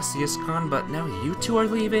is Cassius gone, but now you two are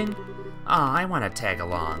leaving? Aw, I want to tag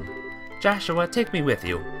along. Joshua, take me with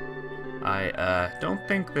you. I, don't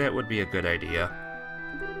think that would be a good idea.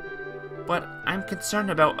 But I'm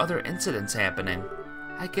concerned about other incidents happening.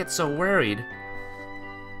 I get so worried.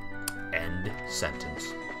 End sentence.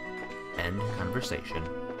 End conversation.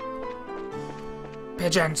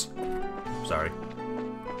 Pigeons! Sorry.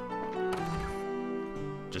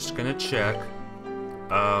 Just gonna check.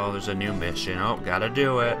 Oh, there's a new mission. Oh, gotta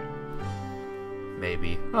do it.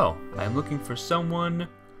 Maybe. Oh, I'm looking for someone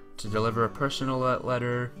to deliver a personal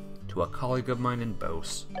letter to a colleague of mine in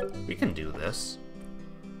Beauce. We can do this.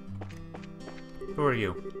 Who are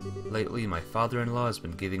you? Lately, my father-in-law has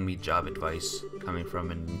been giving me job advice, coming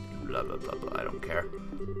from an blah blah blah blah, I don't care.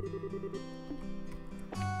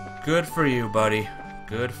 Good for you, buddy.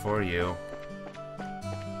 Good for you.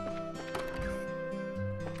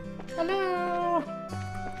 Hello!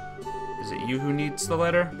 Is it you who needs the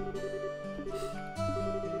letter?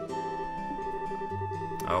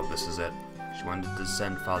 Oh, this is it. She wanted to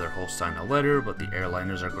send Father Holstein a letter, but the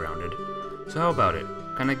airliners are grounded. So how about it?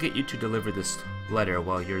 Can I get you to deliver this letter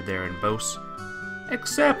while you're there in Beauce?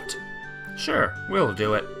 Accept! Sure, we'll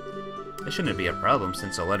do it. It shouldn't be a problem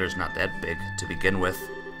since the letter's not that big to begin with.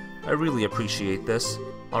 I really appreciate this.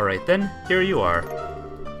 Alright then, here you are.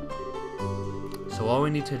 So all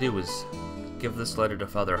we need to do is give this letter to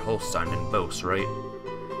Father Holstein in Beauce, right?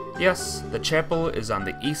 Yes, the chapel is on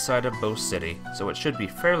the east side of Bow City, so it should be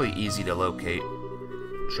fairly easy to locate.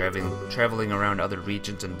 Traveling around other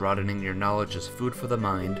regions and broadening your knowledge is food for the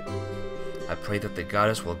mind. I pray that the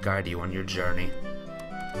goddess will guide you on your journey.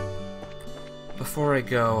 Before I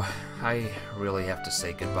go, I really have to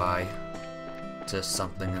say goodbye to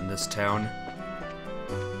something in this town.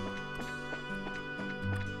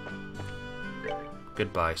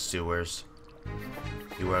 Goodbye, sewers.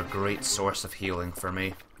 You are a great source of healing for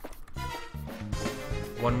me.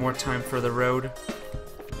 One more time for the road?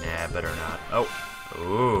 Nah, better not. Oh.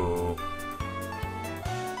 Ooh.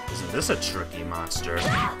 Isn't this a tricky monster?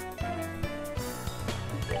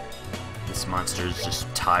 This monster is just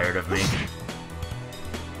tired of me.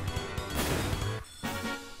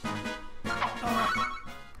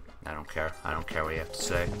 I don't care. I don't care what you have to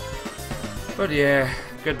say. But yeah,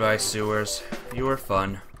 goodbye, sewers. You were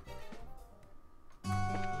fun.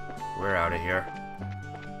 We're out of here.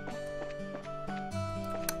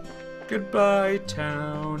 Goodbye,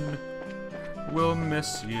 town. We'll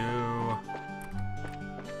miss you.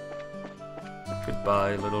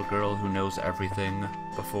 Goodbye, little girl who knows everything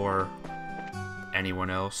before anyone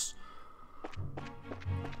else.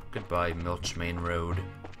 Goodbye, Milch Main Road.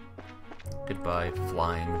 Goodbye,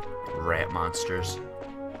 flying rat monsters.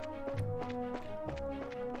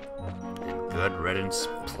 And good riddance,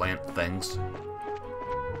 plant things.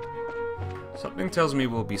 Something tells me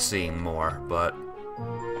we'll be seeing more, but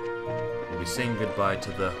we'll be saying goodbye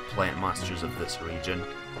to the plant monsters of this region.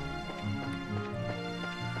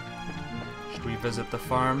 Should we visit the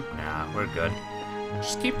farm? Nah, we're good.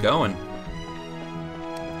 Just keep going.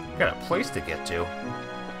 Got a place to get to.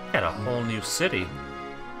 Got a whole new city.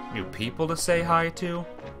 New people to say hi to.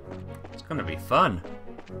 It's gonna be fun.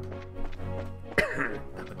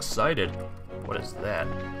 I'm excited. What is that?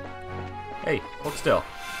 Hey, hold still.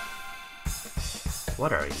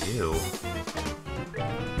 What are you?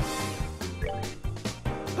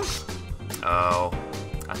 Oh,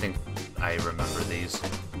 I think I remember these.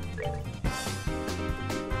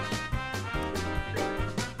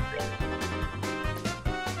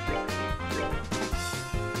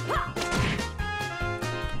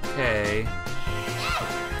 Okay.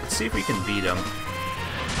 Let's see if we can beat him.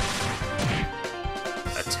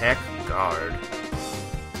 Attack guard.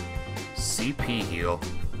 CP heal.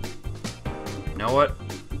 You know what?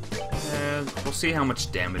 We'll see how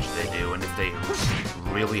much damage they do, and if they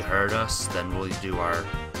really hurt us, then we'll do our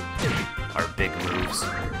big moves.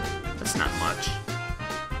 That's not much.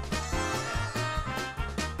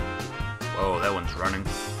 Whoa, that one's running.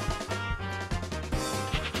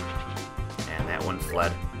 And that one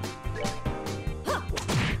fled.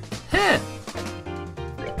 Heh!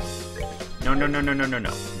 No, no, no, no, no, no,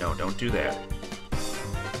 no. No, don't do that.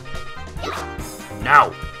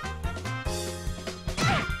 Now!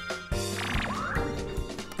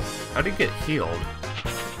 How'd he get healed?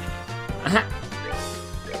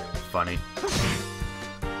 Funny.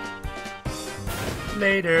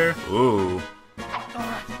 Later. Ooh.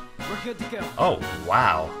 Alright, we're good to go. Oh,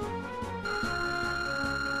 wow.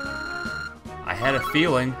 I had a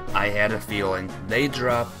feeling. They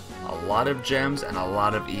drop a lot of gems and a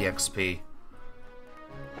lot of EXP.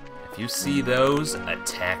 If you see those,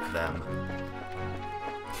 attack them.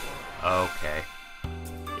 Okay.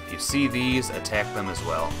 If you see these, attack them as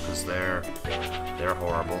well, because they're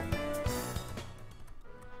horrible.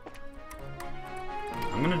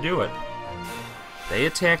 I'm gonna do it. They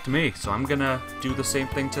attacked me, so I'm gonna do the same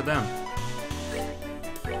thing to them.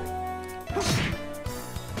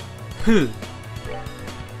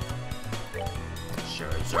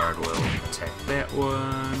 Charizard will attack that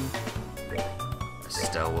one.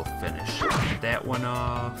 Estelle will finish that one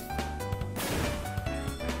off.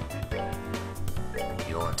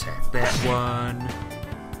 You'll attack that one.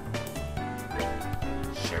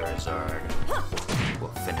 Charizard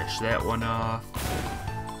will finish that one off.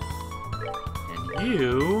 And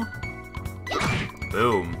you...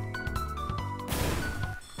 Boom.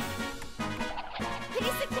 Piece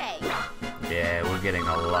of cake. Yeah, we're getting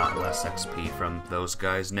a lot less XP from those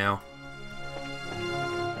guys now.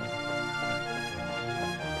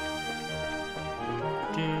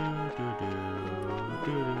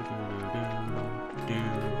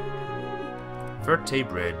 Verte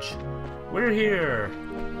Bridge. We're here!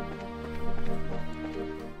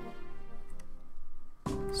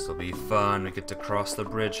 This'll be fun. We get to cross the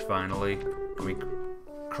bridge finally. Can we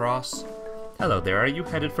cross? Hello there, are you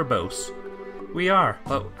headed for Bose? We are,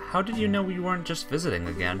 but how did you know we weren't just visiting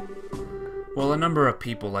again? Well, a number of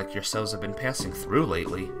people like yourselves have been passing through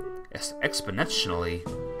lately. Exponentially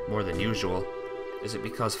more than usual. Is it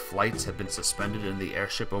because flights have been suspended in the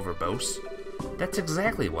airship over Bose? That's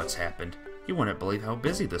exactly what's happened. You wouldn't believe how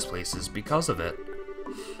busy this place is because of it.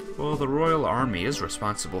 Well, the Royal Army is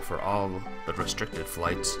responsible for all the restricted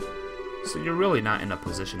flights, so you're really not in a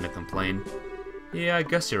position to complain. Yeah, I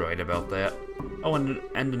guess you're right about that. Oh, and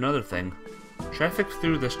another thing. Traffic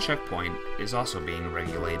through this checkpoint is also being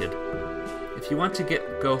regulated. If you want to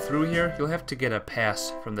go through here, you'll have to get a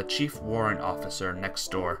pass from the Chief Warrant Officer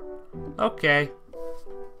next door. Okay.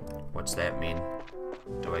 What's that mean?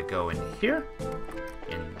 Do I go in here?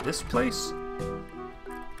 In this place?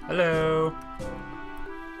 Hello?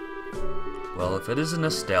 Well, if it isn't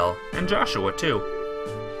Estelle, and Joshua too.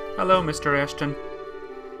 Hello, Mr. Ashton.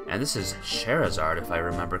 And this is Scheherazade, if I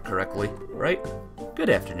remember correctly, right? Good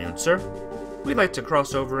afternoon, sir. We'd like to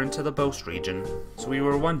cross over into the Boast region, so we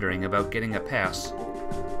were wondering about getting a pass.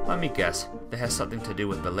 Let me guess, that has something to do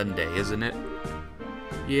with Belinde, isn't it?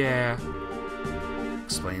 Yeah.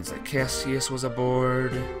 Explains that Cassius was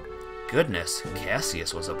aboard. Goodness,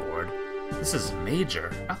 Cassius was aboard. This is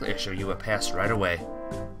major. I'll issue you a pass right away.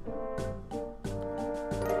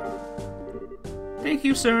 Thank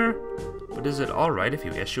you, sir. But is it alright if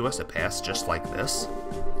you issue us a pass just like this?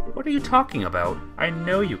 What are you talking about? I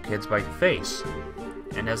know you kids by face.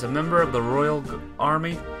 And as a member of the Royal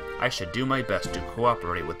Army, I should do my best to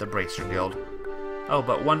cooperate with the Bracer Guild. Oh,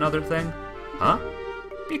 but one other thing. Huh?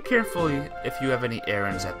 Be careful if you have any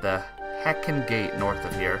errands at the Hacken Gate north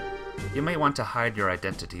of here. You might want to hide your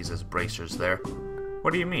identities as bracers there.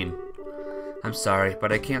 What do you mean? I'm sorry,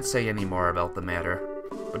 but I can't say any more about the matter.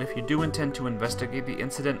 But if you do intend to investigate the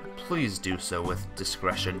incident, please do so with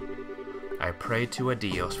discretion. I pray to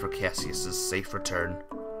Adios for Cassius's safe return.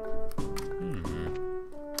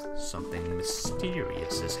 Something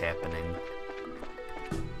mysterious is happening.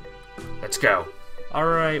 Let's go.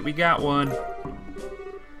 Alright, we got one.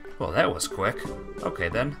 Well, that was quick. Okay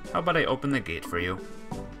then, how about I open the gate for you?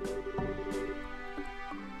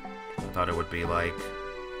 I thought it would be like,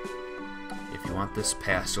 if you want this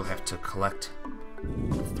pass, you'll have to collect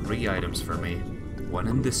 3 items for me. One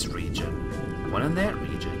in this region, one in that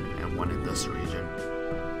region, and one in this region.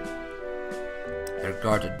 They're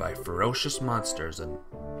guarded by ferocious monsters and,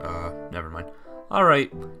 never mind.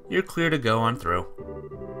 Alright, you're clear to go on through.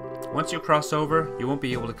 Once you cross over, you won't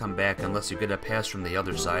be able to come back unless you get a pass from the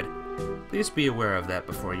other side. Please be aware of that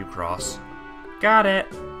before you cross. Got it!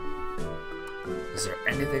 Is there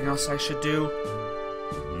anything else I should do?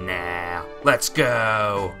 Nah, let's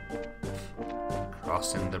go!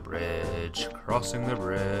 Crossing the bridge, crossing the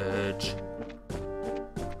bridge.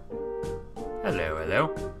 Hello,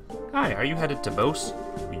 hello. Hi, are you headed to Bose?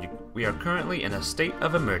 We are currently in a state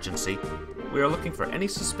of emergency. We are looking for any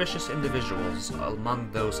suspicious individuals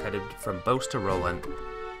among those headed from Bose to Roland.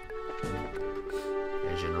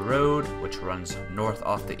 Asian Road, which runs north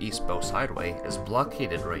off the East Bose Highway, is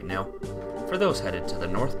blockaded right now. For those headed to the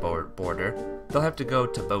north border, they'll have to go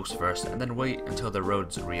to Bose first and then wait until the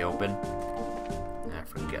roads reopen.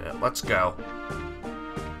 Forget it. Let's go.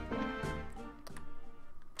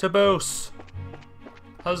 To Bose!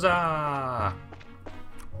 Huzzah!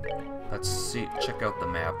 Let's see. Check out the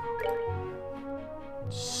map.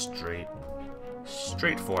 Straight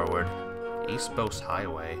forward. East Bose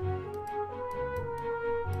Highway.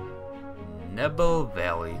 Nebel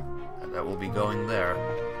Valley. That will be going there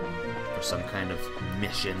for some kind of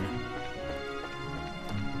mission.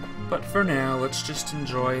 But for now, let's just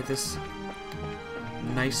enjoy this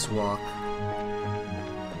nice walk.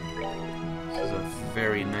 This is a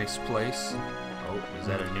very nice place. Oh, is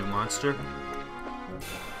that a new monster?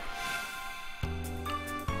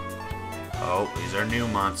 Oh, these are new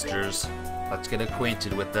monsters. Let's get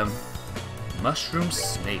acquainted with them. Mushroom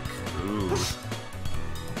Snake. Ooh.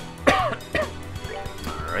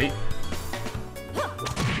 Alright.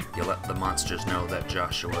 You let the monsters know that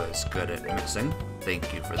Joshua is good at mixing.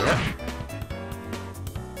 Thank you for that.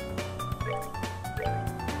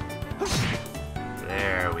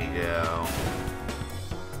 There we go.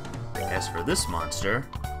 As for this monster,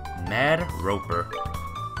 Mad Roper.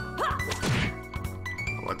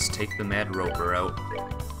 Let's take the Mad Roper out.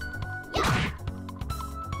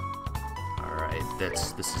 Alright,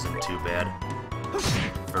 this isn't too bad.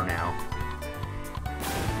 For now.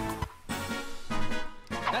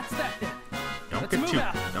 That's that.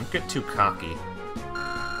 Don't get too cocky.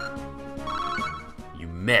 You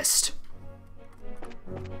missed.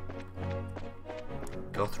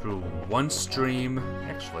 Go through one stream.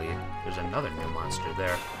 Actually, there's another new monster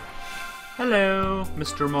there. Hello,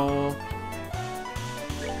 Mr. Mole.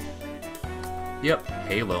 Yep,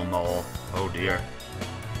 Halo Mole. Oh dear.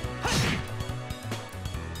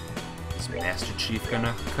 Is Master Chief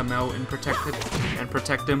gonna come out and protect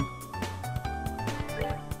him?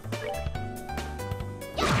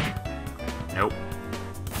 Nope.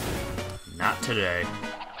 Not today.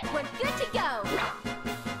 We're good to go.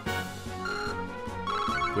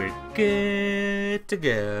 We're good to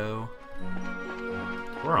go.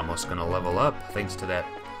 We're almost gonna level up thanks to that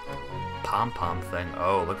pom-pom thing.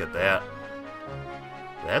 Oh, look at that.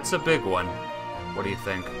 That's a big one. What do you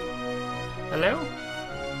think? Hello?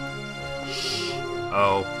 Shh.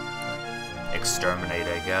 Oh. Exterminate,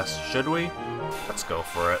 I guess. Should we? Let's go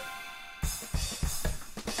for it.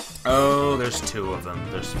 Oh, there's 2 of them.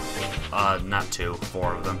 There's, not 2,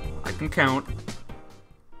 4 of them. I can count.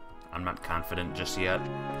 I'm not confident just yet.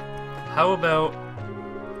 How about...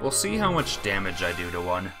 We'll see how much damage I do to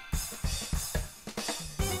one.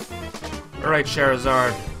 Alright,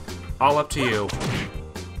 Charizard. All up to you.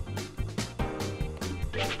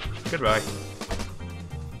 Goodbye.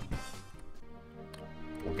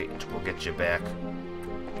 We'll get you back.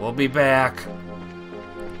 We'll be back.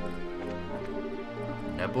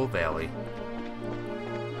 Nebel Valley.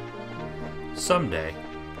 Someday.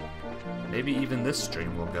 Maybe even this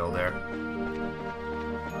stream will go there.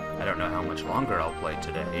 I don't know how much longer I'll play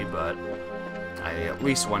today, but I at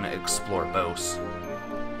least want to explore Bose.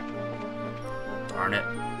 Darn it.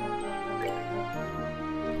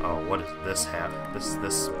 Oh, what does this have?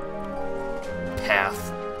 This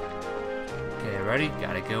path. Okay, ready?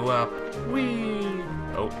 Gotta go up. Whee!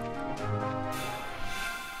 Oh.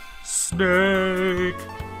 Snake!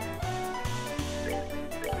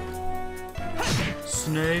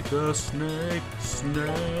 Snake, a snake,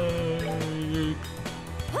 snake!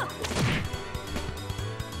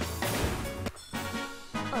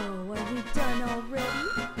 Oh, are we done already?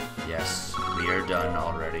 Yes, we are done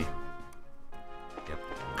already. Yep,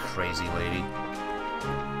 crazy lady.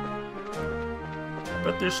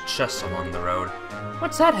 But there's chests along the road.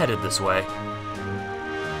 What's that headed this way?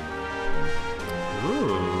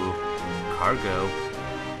 Ooh, cargo.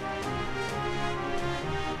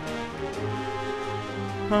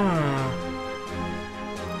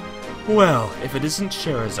 Well, if it isn't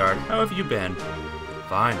Charizard, how have you been?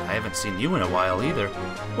 Fine, I haven't seen you in a while either.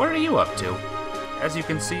 What are you up to? As you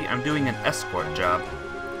can see, I'm doing an escort job.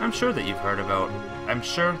 I'm sure that you've heard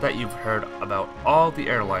about all the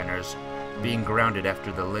airliners being grounded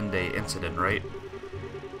after the Linde incident, right?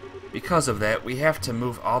 Because of that, we have to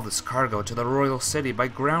move all this cargo to the Royal City by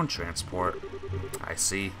ground transport. I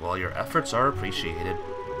see. Well, your efforts are appreciated.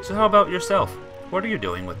 So how about yourself? What are you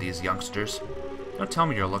doing with these youngsters? Don't tell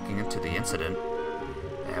me you're looking into the incident.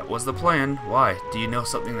 That was the plan. Why? Do you know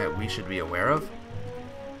something that we should be aware of?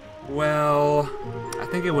 Well, I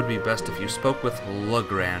think it would be best if you spoke with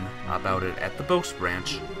Legrand about it at the Bose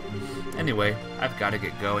branch. Anyway, I've got to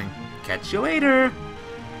get going. Catch you later!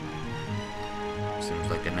 Seems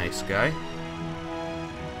like a nice guy.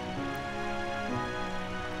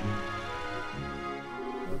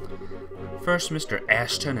 First Mr.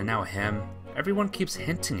 Ashton and now him. Everyone keeps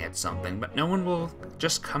hinting at something, but no one will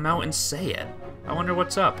just come out and say it. I wonder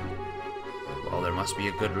what's up. Well, there must be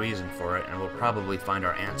a good reason for it, and we'll probably find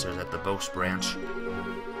our answers at the Bose branch.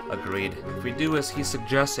 Agreed. If we do as he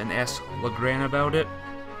suggests and ask Legrand about it,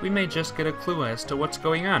 we may just get a clue as to what's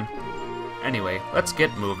going on. Anyway, let's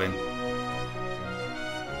get moving.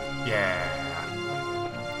 Yeah.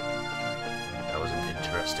 That was an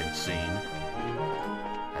interesting scene.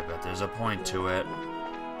 I bet there's a point to it.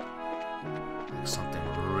 Like something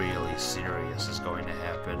really serious is going to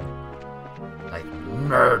happen. Like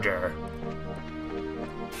murder.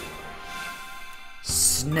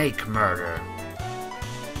 Snake murder.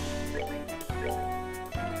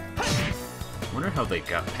 Wonder how they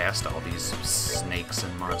got past all these snakes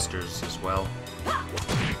and monsters as well.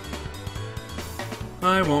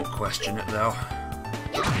 I won't question it though.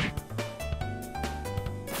 I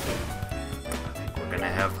think we're gonna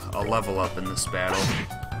have a level up in this battle.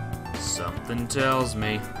 Something tells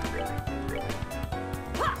me.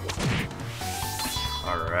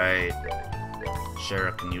 Alright.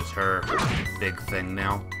 Shara can use her big thing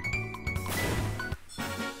now.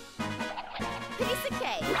 Piece of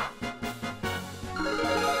cake.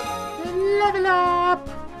 Level up!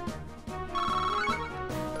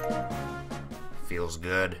 Feels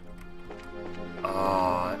good.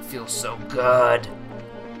 Oh, it feels so good.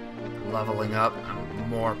 Leveling up, I'm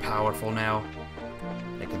more powerful now.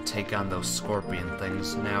 I can take on those scorpion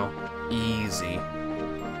things now. Easy.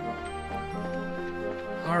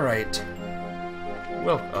 Alright.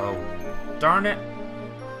 Well, oh, darn it.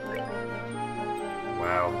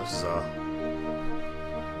 Wow,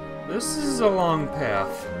 this is a long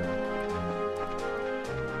path.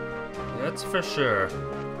 That's for sure. Is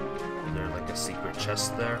there like a secret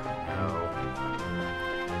chest there? No.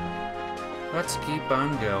 Let's keep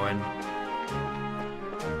on going.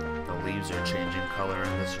 The leaves are changing color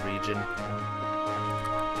in this region.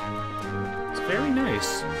 It's very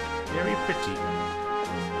nice. Very pretty.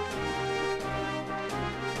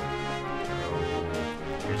 Oh,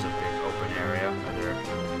 here's a big open area. Are there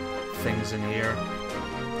things in here?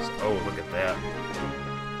 Oh, look at that.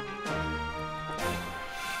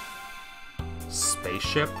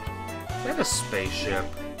 Spaceship? Is that a spaceship?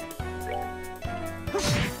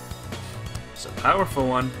 It's a powerful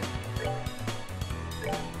one.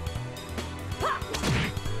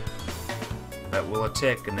 That will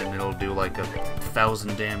attack and then it'll do like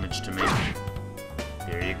 1,000 damage to me.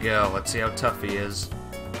 Here you go. Let's see how tough he is.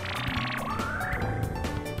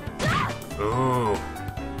 Ooh.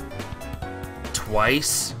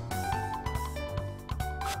 Twice?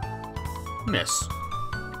 Miss.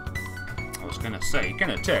 I was gonna say, you can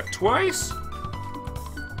attack twice?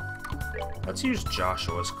 Let's use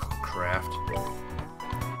Joshua's craft.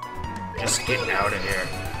 Just getting out of here.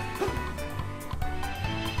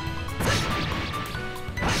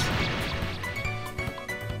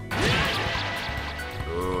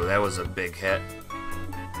 Ooh, that was a big hit.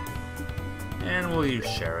 And we'll use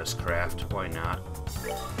Shara's craft. Why not?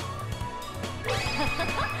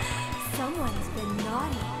 Someone's been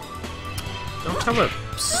naughty. Don't tell a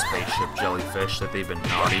spaceship jellyfish that they've been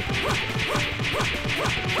naughty.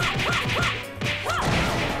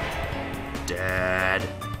 Dad.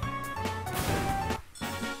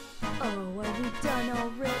 Oh, are we done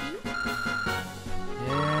already?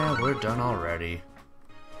 Yeah, we're done already.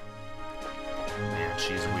 Man,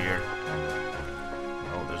 she's weird.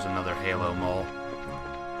 Oh, there's another Halo mole.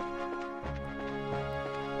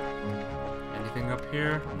 Anything up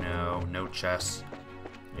here? No, no chests.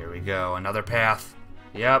 Here we go, another path.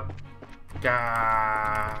 Yep.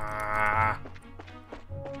 Gah!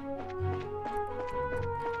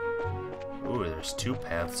 Ooh, there's two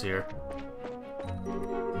paths here.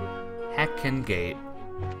 Heckin' Gate.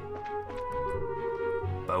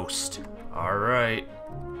 Boast. Alright.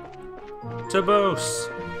 To Boast.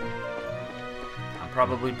 I'm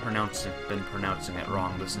probably been pronouncing it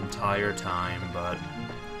wrong this entire time, but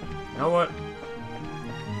you know what?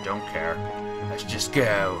 Don't care. Let's just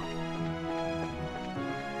go.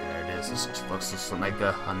 There it is. This looks like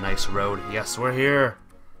a nice road. Yes, we're here.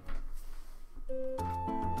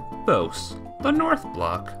 Boast, the North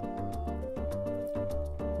Block.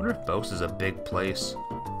 I wonder if Boast is a big place.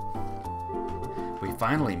 We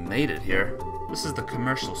finally made it here. This is the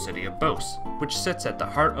commercial city of Boast, which sits at the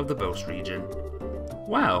heart of the Boast region.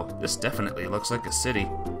 Wow, this definitely looks like a city.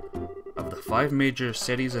 Of the 5 major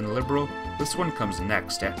cities in Liberl, this one comes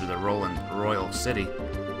next after the Royal City.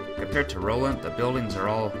 Compared to Roland, the buildings are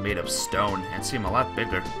all made of stone and seem a lot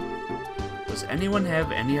bigger. Does anyone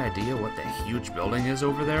have any idea what the huge building is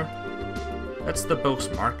over there? That's the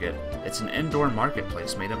Boast Market. It's an indoor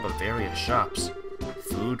marketplace made up of various shops.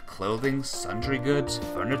 Food, clothing, sundry goods,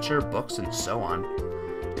 furniture, books, and so on.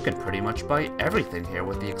 You can pretty much buy everything here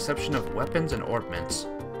with the exception of weapons and ornaments.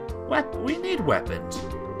 We need weapons!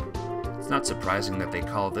 It's not surprising that they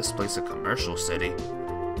call this place a commercial city.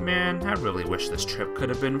 Man, I really wish this trip could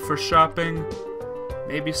have been for shopping.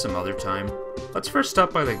 Maybe some other time. Let's first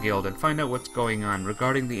stop by the guild and find out what's going on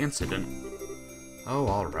regarding the incident. Oh,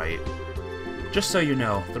 alright. Just so you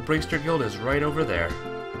know, the Bracer Guild is right over there.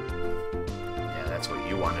 Yeah, that's what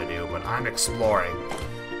you want to do, but I'm exploring.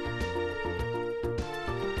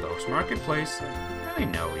 Boast Marketplace. I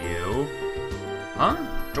know you. Huh?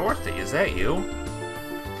 Dorothy, is that you?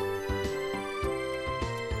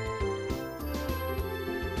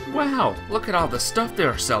 Wow, look at all the stuff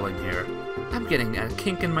they're selling here. I'm getting a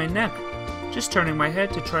kink in my neck. Just turning my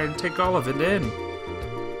head to try and take all of it in.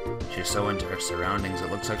 She's so into her surroundings,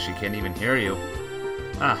 it looks like she can't even hear you.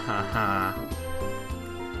 Ha ha ha.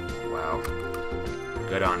 Wow.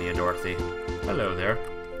 Good on you, Dorothy. Hello there.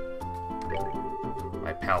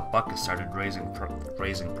 My pal Buck has started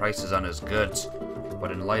raising prices on his goods,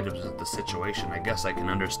 but in light of the situation, I guess I can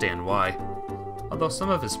understand why. Although some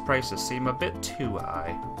of his prices seem a bit too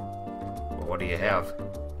high. Well, what do you have?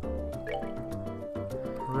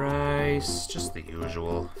 Rice, just the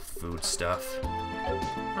usual food stuff.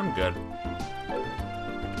 I'm good.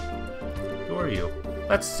 Who are you?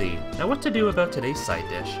 Let's see. Now what to do about today's side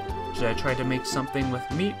dish? Should I try to make something with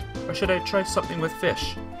meat, or should I try something with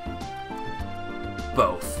fish?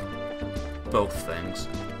 Both. Both things.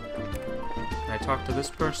 Can I talk to this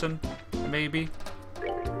person? Maybe?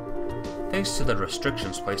 Thanks to the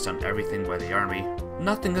restrictions placed on everything by the army,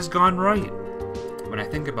 nothing has gone right. When I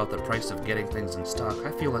think about the price of getting things in stock,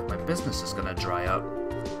 I feel like my business is gonna dry up.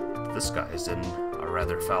 This guy is in a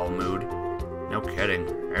rather foul mood. No kidding.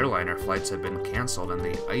 Airliner flights have been canceled and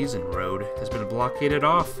the Eisen Road has been blockaded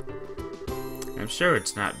off. I'm sure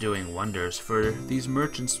it's not doing wonders for these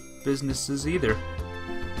merchants' businesses either.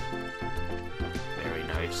 Very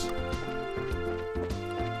nice.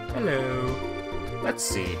 Hello. Let's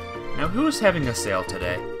see. Now who's having a sale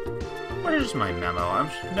today? Where's my memo? I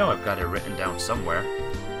know I've got it written down somewhere.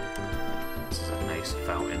 This is a nice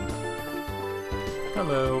fountain.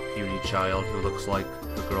 Hello, puny child who looks like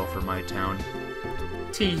the girl from my town.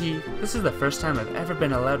 Teehee, this is the first time I've ever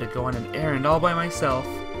been allowed to go on an errand all by myself.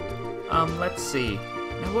 Let's see.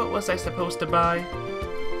 Now what was I supposed to buy?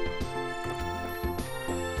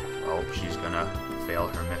 Oh, she's gonna fail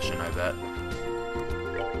her mission, I bet.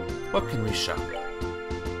 What can we shop?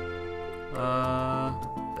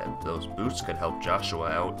 Those boots could help Joshua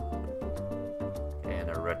out. And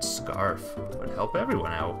a red scarf would help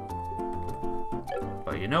everyone out.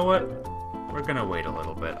 But you know what? We're gonna wait a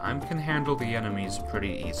little bit. I can handle the enemies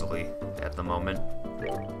pretty easily at the moment.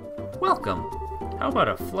 Welcome! How about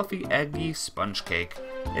a fluffy eggy sponge cake?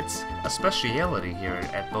 It's a specialty here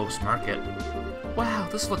at Bose Market. Wow,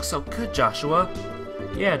 this looks so good, Joshua!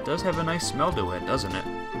 Yeah, it does have a nice smell to it, doesn't it?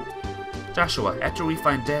 Joshua, after we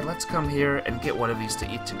find Dad, let's come here and get one of these to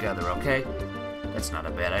eat together, okay? That's not a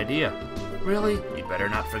bad idea. Really? You'd better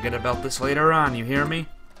not forget about this later on, you hear me?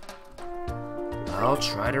 I'll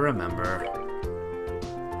try to remember.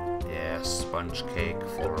 Yeah, sponge cake,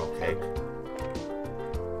 floral cake.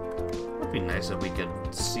 Would be nice if we could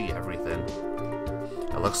see everything.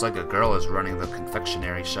 It looks like a girl is running the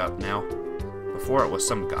confectionery shop now. Before it was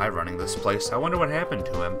some guy running this place. I wonder what happened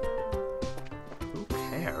to him. Who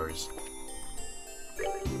cares?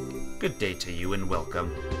 Good day to you and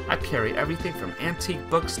welcome. I carry everything from antique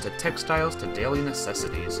books to textiles to daily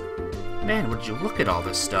necessities. Man, would you look at all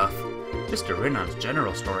this stuff? Mr. Rinnon's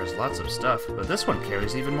general store has lots of stuff, but this one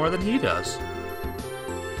carries even more than he does.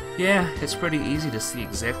 Yeah, it's pretty easy to see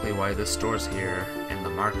exactly why this store's here in the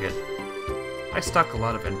market. I stock a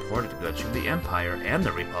lot of imported goods from the Empire and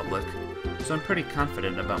the Republic, so I'm pretty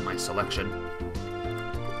confident about my selection.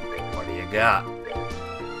 What do you got?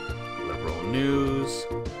 Liberal News,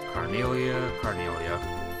 Carnelia.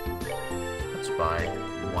 Let's buy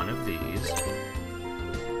one of these.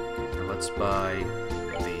 And let's buy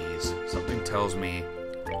these. Something tells me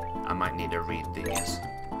I might need to read these.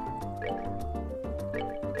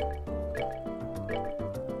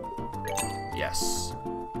 Yes.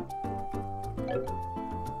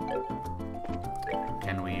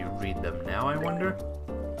 Can we read them now, I wonder?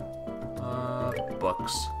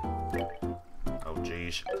 Books. Oh,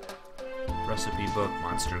 geez. Recipe book,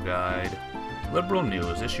 monster guide. Liberal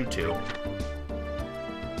News, issue 2.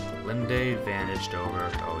 Linde vanished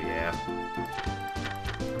over. Oh, yeah.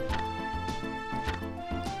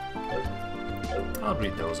 I'll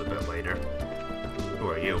read those a bit later. Who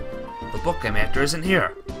are you? The book I'm after isn't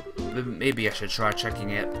here. Maybe I should try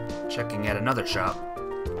checking at another shop.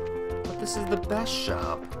 But this is the best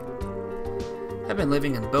shop. I've been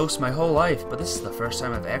living in Bose my whole life, but this is the first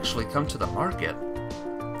time I've actually come to the market.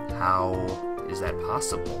 How is that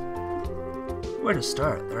possible? Where to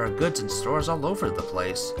start? There are goods and stores all over the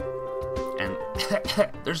place. And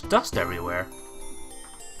there's dust everywhere.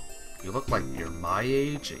 You look like you're my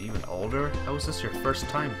age, even older. How is this your first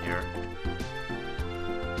time here?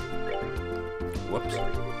 Whoops.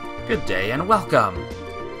 Good day and welcome!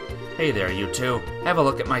 Hey there, you two. Have a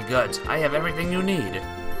look at my goods. I have everything you need.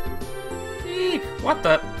 Eek! What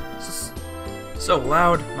the? So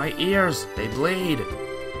loud. My ears. They bleed.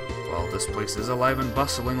 Well, this place is alive and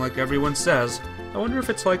bustling like everyone says. I wonder if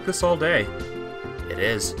it's like this all day. It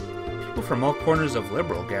is. People from all corners of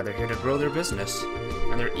Liberal gather here to grow their business,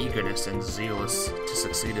 and their eagerness and zealous to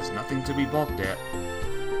succeed is nothing to be balked at.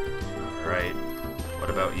 Alright, what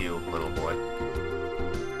about you, little boy?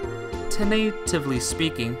 Tentatively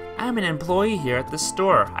speaking, I'm an employee here at the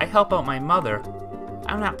store. I help out my mother.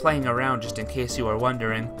 I'm not playing around, just in case you are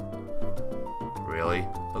wondering. Really?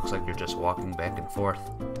 Looks like you're just walking back and forth.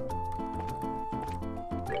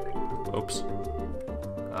 Oops.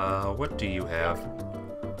 What do you have?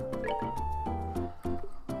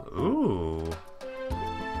 Ooh.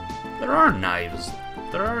 There are knives.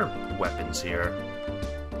 There are weapons here.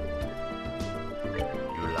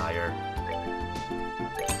 You liar.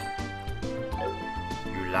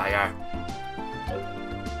 You liar.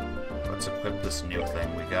 Let's equip this new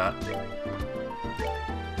thing we got.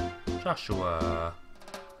 Joshua.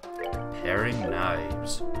 Paring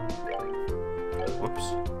knives.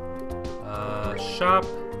 Whoops. Shop.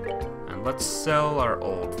 And let's sell our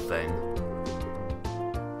old thing.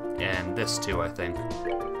 And this too, I think.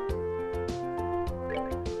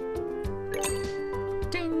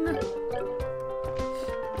 Ding!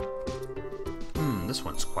 this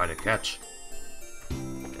one's quite a catch.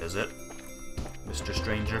 Is it, Mr.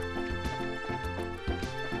 Stranger?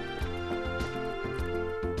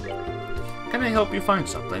 Can I help you find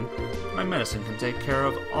something? My medicine can take care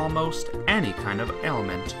of almost any kind of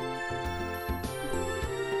ailment.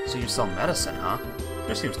 So you sell medicine, huh?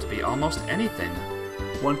 There seems to be almost anything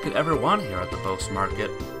one could ever want here at the Bose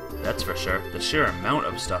Market. That's for sure. The sheer amount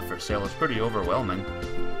of stuff for sale is pretty overwhelming.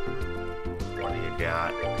 What do you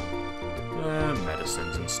got?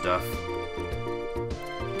 Medicines and stuff.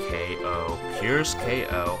 KO. Cures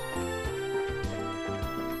KO.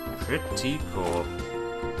 Pretty cool.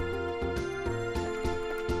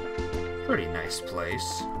 Pretty nice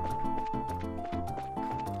place.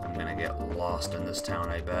 I'm gonna get lost in this town,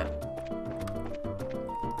 I bet.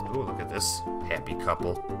 Ooh, look at this happy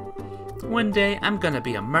couple. One day, I'm gonna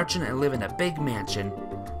be a merchant and live in a big mansion.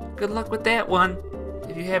 Good luck with that one.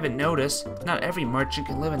 If you haven't noticed, not every merchant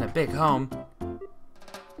can live in a big home.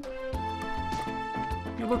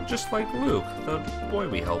 You look just like Luke, the boy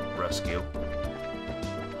we helped rescue.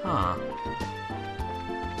 Huh.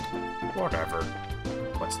 Whatever.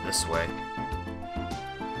 What's this way?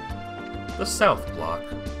 The South Block.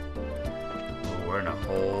 Ooh, we're in a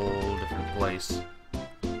whole different place.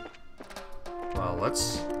 Well,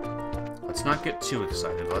 let's not get too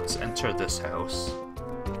excited. Let's enter this house.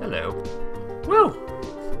 Hello. Woo!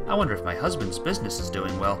 I wonder if my husband's business is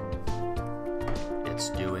doing well. It's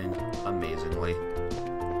doing amazingly.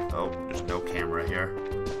 Oh, there's no camera here.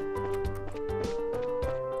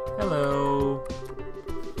 Hello.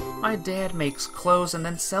 My dad makes clothes and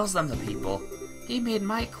then sells them to people. He made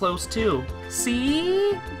my clothes too.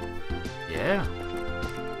 See? Yeah.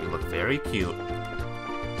 You look very cute.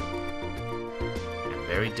 And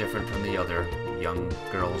very different from the other young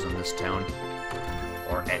girls in this town.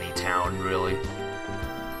 Or any town, really.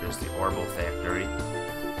 There's the Orbital Factory.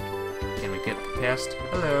 Can we get past?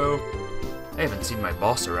 Hello. I haven't seen my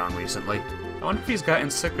boss around recently. I wonder if he's gotten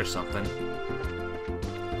sick or something.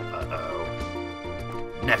 Uh-oh.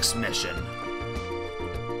 Next mission.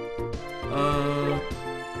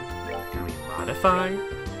 Can we modify?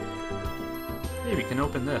 Hey, we can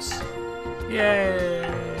open this.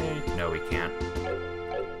 Yay! No, we can't.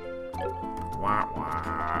 Wah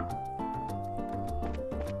wah.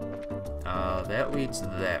 That leads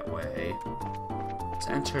that way. Let's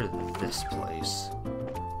enter this place.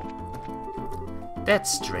 That's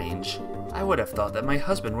strange. I would have thought that my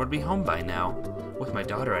husband would be home by now. With my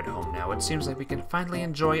daughter at home now, it seems like we can finally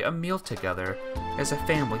enjoy a meal together as a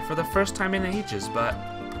family for the first time in ages, but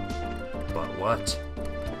what?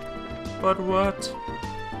 But what?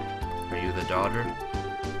 Are you the daughter?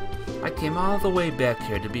 I came all the way back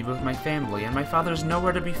here to be with my family, and my father's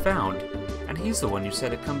nowhere to be found. And he's the one who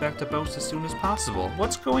said to come back to Bose as soon as possible.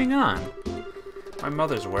 What's going on? My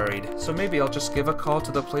mother's worried, so maybe I'll just give a call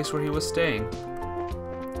to the place where he was staying.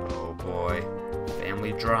 Oh boy.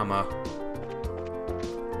 Family drama.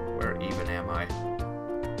 Where even am I?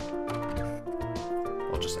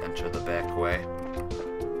 I'll just enter the back way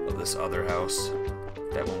of this other house.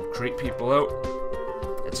 That won't creep people out.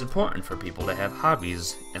 It's important for people to have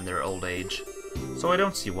hobbies in their old age, so I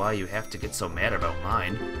don't see why you have to get so mad about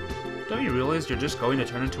mine. Don't you realize you're just going to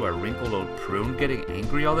turn into a wrinkled old prune getting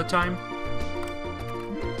angry all the time?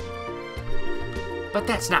 But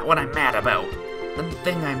that's not what I'm mad about. The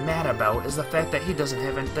thing I'm mad about is the fact that he doesn't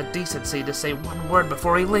have the decency to say one word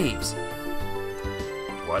before he leaves.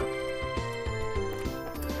 What?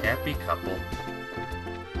 Happy couple.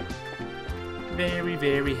 Very,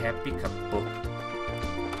 very happy couple.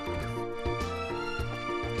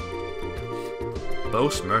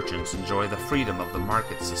 Bose merchants enjoy the freedom of the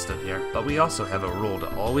market system here, but we also have a rule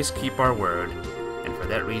to always keep our word. And for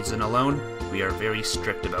that reason alone, we are very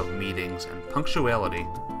strict about meetings and punctuality.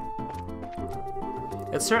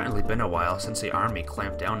 It's certainly been a while since the army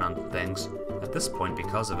clamped down on things. At this point,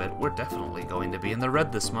 because of it, we're definitely going to be in the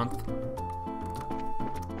red this month.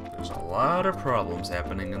 There's a lot of problems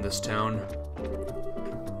happening in this town.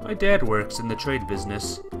 My dad works in the trade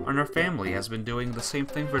business, and our family has been doing the same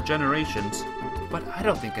thing for generations. But I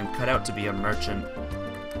don't think I'm cut out to be a merchant.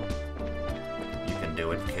 You can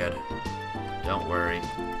do it, kid. Don't worry.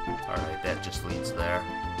 Alright, that just leads there.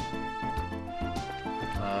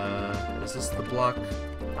 Is this the block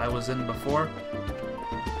I was in before?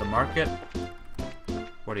 The market?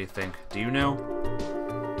 What do you think? Do you know?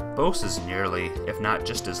 Bose is nearly, if not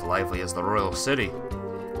just as lively as the Royal City.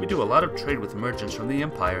 We do a lot of trade with merchants from the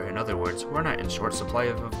Empire. In other words, we're not in short supply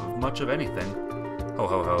of much of anything. Ho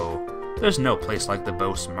ho ho. There's no place like the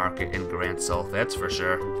Bose Market in Grand Self, that's for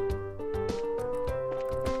sure.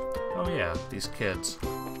 Oh yeah, these kids.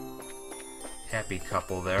 Happy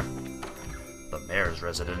couple there. The mayor's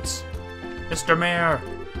residence. Mr. Mayor!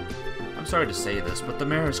 I'm sorry to say this, but the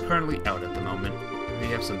mayor is currently out at the moment. We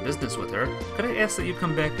have some business with her. Could I ask that you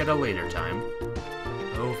come back at a later time?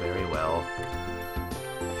 Oh, very well.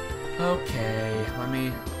 Okay, let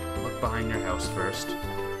me look behind your house first.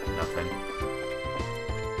 Nothing.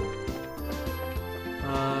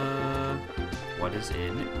 What is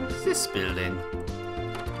in this building?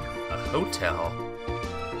 A hotel.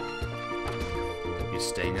 You're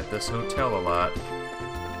staying at this hotel a lot,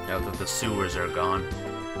 now that the sewers are gone.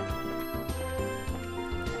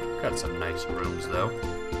 Got some nice rooms, though.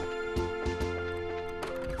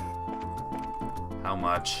 How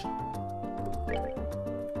much?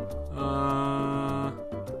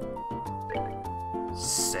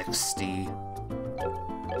 60.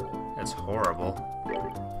 That's horrible.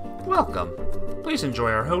 Welcome. Please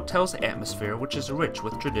enjoy our hotel's atmosphere, which is rich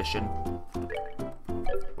with tradition.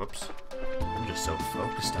 Whoops. I'm just so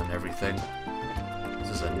focused on everything. This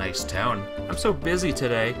is a nice town. I'm so busy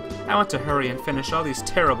today. I want to hurry and finish all these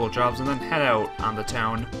terrible jobs and then head out on the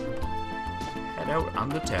town. Head out on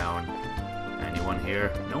the town. Anyone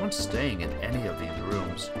here? No one's staying in any of these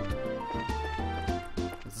rooms.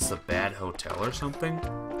 Is this a bad hotel or something?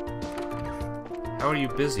 How are you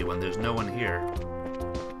busy when there's no one here?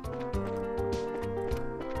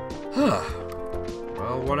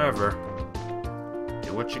 Well, whatever.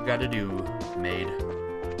 Do what you gotta do, maid.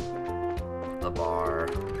 The bar.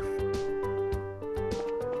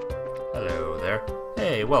 Hello there.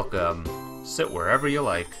 Hey, welcome. Sit wherever you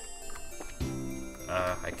like.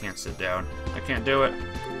 I can't sit down. I can't do it.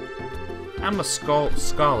 I'm a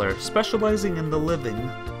scholar specializing in the living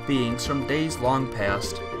beings from days long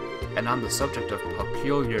past. And on the subject of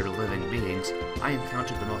peculiar living beings, I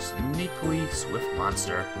encountered the most uniquely swift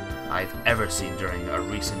monster I've ever seen during a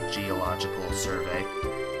recent geological survey.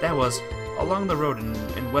 That was along the road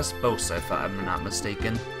in West Bosa, if I'm not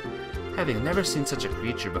mistaken. Having never seen such a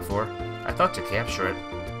creature before, I thought to capture it,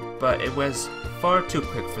 but it was far too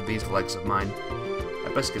quick for these legs of mine.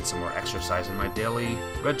 I best get some more exercise in my daily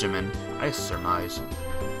regimen, I surmise.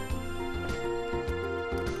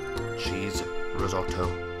 Cheese risotto.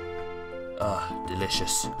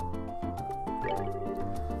 Delicious.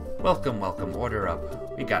 Welcome, welcome, order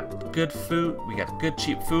up. We got good food, we got good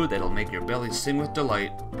cheap food that'll make your belly sing with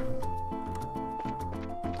delight.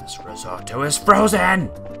 This risotto is frozen!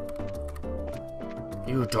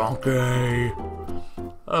 You donkey!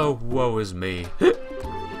 Oh, woe is me.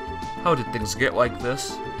 How did things get like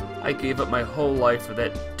this? I gave up my whole life for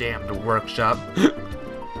that damned workshop.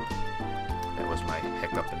 That was my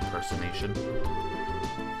hiccup impersonation.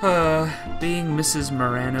 Being Mrs.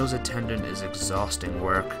 Morano's attendant is exhausting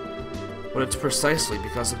work, but it's precisely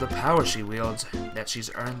because of the power she wields that she's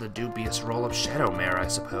earned the dubious role of Shadowmare, I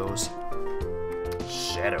suppose.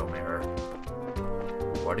 Shadowmare?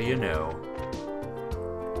 What do you know?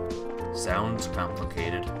 Sounds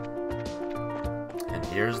complicated. And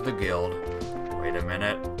here's the guild. Wait a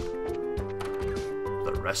minute.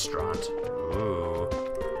 The restaurant. Ooh.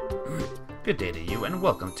 Good day to you, and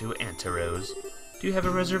welcome to Anterose. Do you have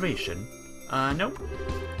a reservation? Nope.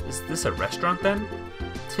 Is this a restaurant, then?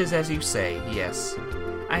 'Tis as you say, yes.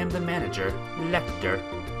 I am the manager, Lecter.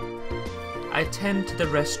 I tend to the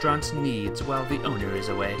restaurant's needs while the owner is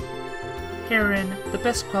away. Herein, the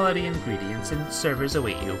best quality ingredients and servers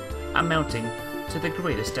await you, amounting to the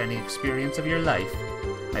greatest dining experience of your life.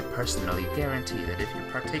 I personally guarantee that if you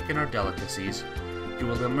partake in our delicacies, you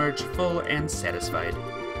will emerge full and satisfied.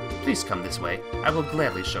 Please come this way. I will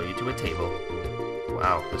gladly show you to a table.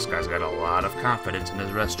 Wow, this guy's got a lot of confidence in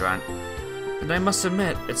his restaurant. And I must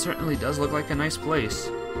admit, it certainly does look like a nice place.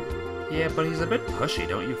 Yeah, but he's a bit pushy,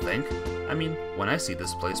 don't you think? I mean, when I see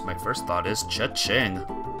this place, my first thought is cha-ching.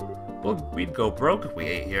 Well, we'd go broke if we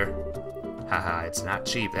ate here. Haha, it's not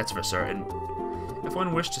cheap, that's for certain. If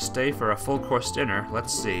one wished to stay for a full-course dinner,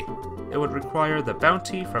 let's see. It would require the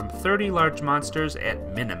bounty from 30 large monsters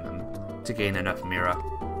at minimum to gain enough Mira.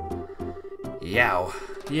 Yow.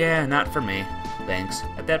 Yeah, not for me. Thanks.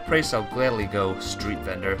 At that price, I'll gladly go street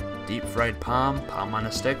vendor. Deep-fried palm, palm on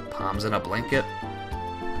a stick, palms in a blanket.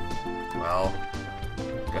 Well,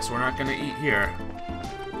 guess we're not gonna eat here.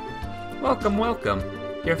 Welcome, welcome.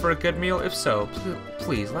 Here for a good meal? If so,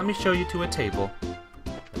 please let me show you to a table.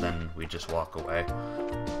 Then we just walk away.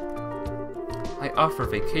 I offer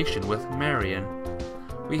vacation with Marion.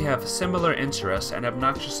 We have similar interests and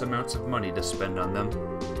obnoxious amounts of money to spend on them.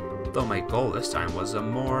 Though my goal this time was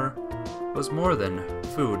more than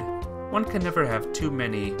food. One can never have too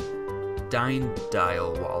many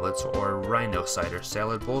dine-dial wallets or rhino cider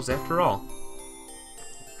salad bowls after all.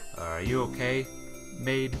 Are you okay,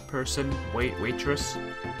 maid person, waitress?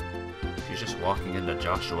 She's just walking into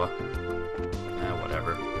Joshua.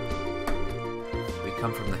 Whatever. We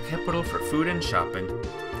come from the capital for food and shopping.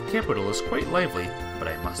 The capital is quite lively, but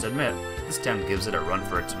I must admit, this town gives it a run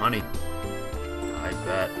for its money. I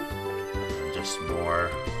bet. Just more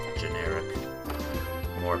generic.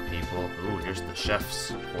 More people. Ooh, here's the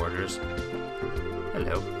chef's quarters.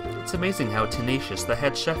 Hello. It's amazing how tenacious the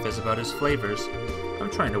head chef is about his flavors. I'm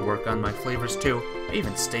trying to work on my flavors too. I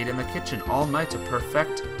even stayed in the kitchen all night to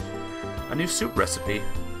perfect a new soup recipe.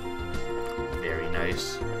 Very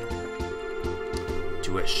nice.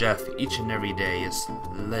 To a chef, each and every day is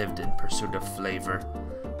lived in pursuit of flavor.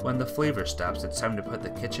 When the flavor stops, it's time to put the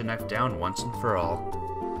kitchen knife down once and for all.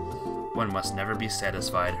 One must never be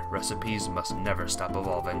satisfied. Recipes must never stop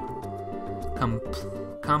evolving.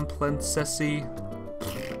 Complacency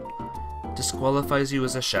disqualifies you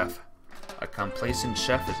as a chef. A complacent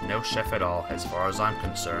chef is no chef at all, as far as I'm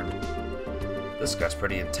concerned. This guy's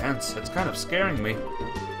pretty intense. It's kind of scaring me.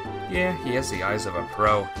 Yeah, he has the eyes of a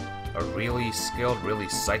pro. A really skilled, really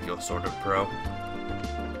psycho sort of pro.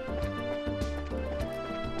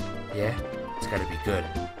 Yeah, it's gotta be good.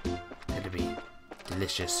 Gotta be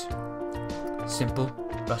delicious. Simple,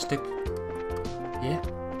 rustic. Yeah,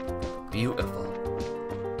 beautiful.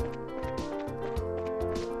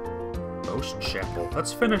 Ghost Chapel.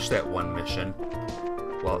 Let's finish that one mission.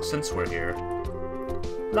 Well, since we're here.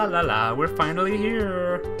 La la la, we're finally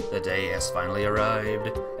here! The day has finally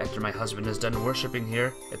arrived. After my husband is done worshipping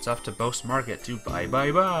here, it's off to Boast Market to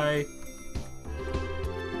bye.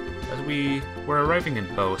 As we were arriving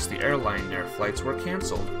in Boast, the air flights were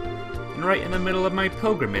cancelled. And right in the middle of my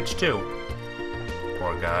pilgrimage, too.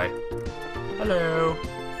 Poor guy. Hello.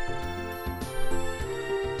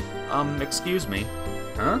 Excuse me.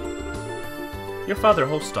 Huh? You're Father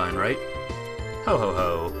Holstein, right? Ho ho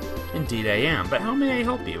ho. Indeed I am, but how may I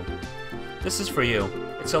help you? This is for you.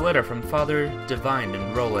 It's a letter from Father Divine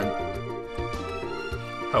and Roland.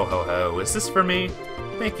 Ho ho ho, is this for me?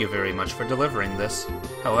 Thank you very much for delivering this.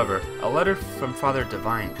 However, a letter from Father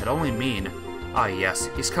Divine could only mean... Ah yes,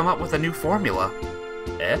 he's come up with a new formula.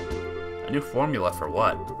 Eh? A new formula for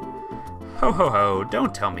what? Ho ho ho,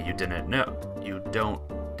 don't tell me you didn't know.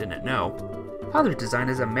 Didn't know. Father Divine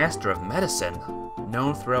is a master of medicine,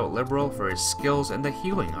 known throughout Liberal for his skills in the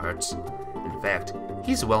healing arts. In fact,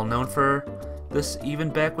 he's well known for this even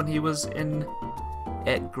back when he was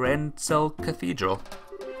at Grancel Cathedral.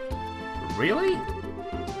 Really?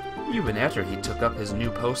 Even after he took up his new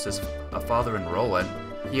post as a father in Roland,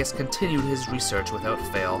 he has continued his research without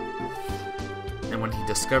fail. And when he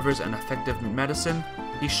discovers an effective medicine,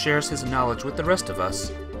 he shares his knowledge with the rest of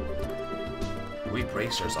us. We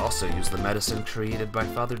bracers also use the medicine created by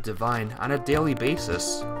Father Divine on a daily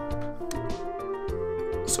basis.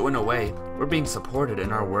 So in a way, we're being supported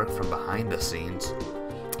in our work from behind the scenes.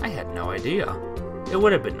 I had no idea. It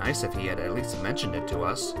would have been nice if he had at least mentioned it to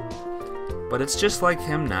us. But it's just like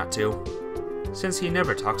him not to, since he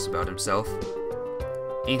never talks about himself.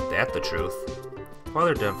 Ain't that the truth?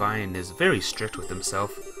 Father Divine is very strict with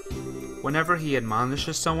himself. Whenever he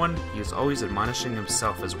admonishes someone, he is always admonishing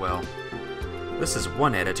himself as well. This is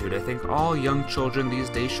one attitude I think all young children these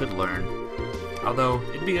days should learn. Although,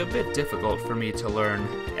 it'd be a bit difficult for me to learn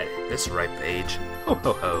at this ripe age. Ho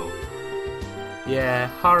ho ho. Yeah,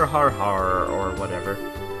 har har har, or whatever.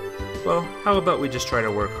 Well, how about we just try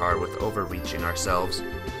to work hard with overreaching ourselves?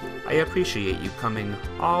 I appreciate you coming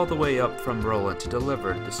all the way up from Roland to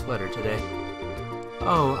deliver this letter today.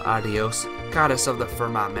 Oh, Adios, goddess of the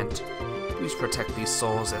firmament. Please protect these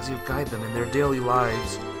souls as you guide them in their daily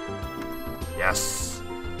lives. Yes!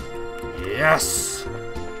 Yes!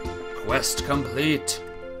 Quest complete!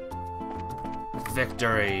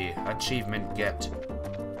 Victory! Achievement get.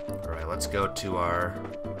 Alright, let's go to our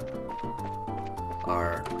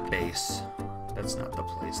base. That's not the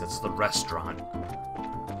place, that's the restaurant.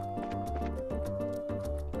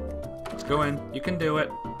 Let's go in. You can do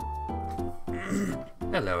it.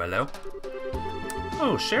 Hello, hello.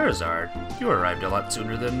 Oh, Scheherazade. You arrived a lot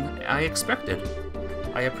sooner than I expected.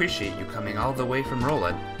 I appreciate you coming all the way from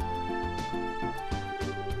Roland.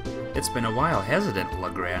 It's been a while, hasn't it,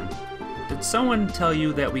 Legrand? Did someone tell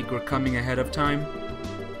you that we were coming ahead of time?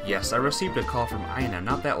 Yes, I received a call from Ina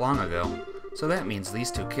not that long ago. So that means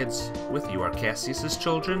these two kids with you are Cassius's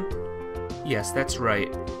children? Yes, that's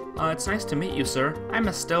right. It's nice to meet you, sir. I'm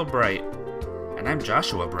Estelle Bright. And I'm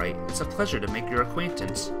Joshua Bright. It's a pleasure to make your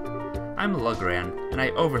acquaintance. I'm Legrand, and I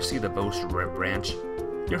oversee the Boast branch.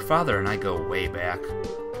 Your father and I go way back.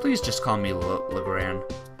 Please just call me Legrand.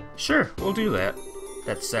 Sure, we'll do that.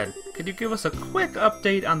 That said, could you give us a quick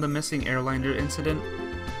update on the missing airliner incident?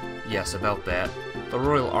 Yes, about that. The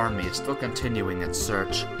Royal Army is still continuing its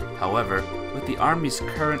search. However, with the Army's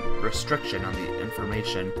current restriction on the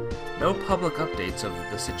information, no public updates of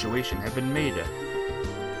the situation have been made.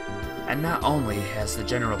 And not only has the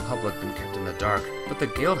general public been kept in the dark, but the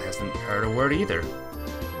Guild hasn't heard a word either.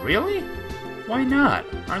 Really? Why not?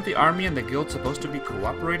 Aren't the Army and the Guild supposed to be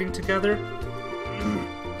cooperating together?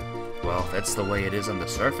 Well, that's the way it is on the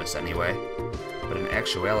surface anyway. But in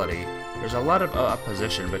actuality, there's a lot of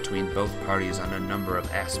opposition between both parties on a number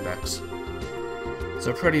of aspects.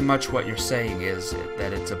 So pretty much what you're saying is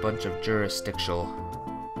that it's a bunch of jurisdictional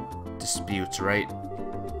disputes, right?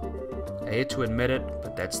 I hate to admit it,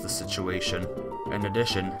 but that's the situation. In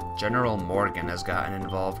addition, General Morgan has gotten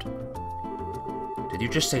involved. Did you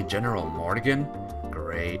just say General Morgan?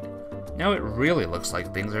 Great. Now it really looks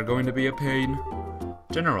like things are going to be a pain.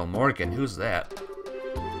 General Morgan, who's that?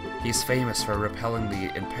 He's famous for repelling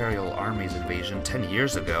the Imperial Army's invasion 10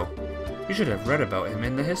 years ago. You should have read about him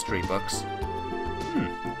in the history books.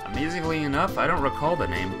 Amazingly enough, I don't recall the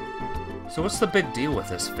name. So what's the big deal with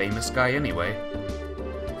this famous guy anyway?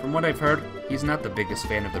 From what I've heard, he's not the biggest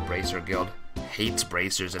fan of the Bracer Guild. Hates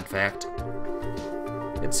bracers, in fact.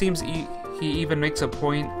 It seems he even makes it a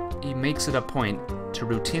point to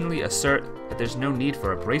routinely assert that there's no need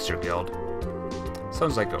for a Bracer Guild.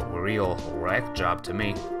 Sounds like a real whack job to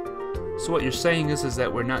me. So what you're saying is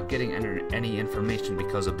that we're not getting any information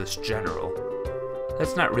because of this general.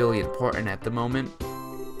 That's not really important at the moment.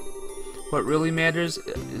 What really matters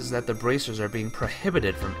is that the Bracers are being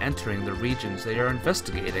prohibited from entering the regions they are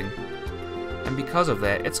investigating. And because of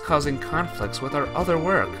that, it's causing conflicts with our other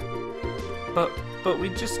work. But we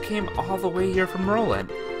just came all the way here from Roland.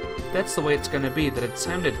 If that's the way it's gonna be, then it's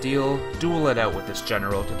time to duel it out with this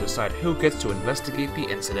general to decide who gets to investigate the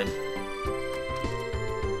incident.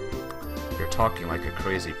 You're talking like a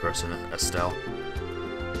crazy person, Estelle.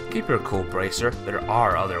 Keep your cool, Bracer. There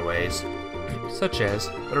are other ways. Such as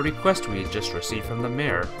the request we just received from the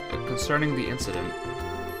mayor concerning the incident.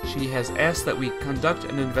 She has asked that we conduct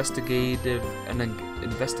an investigation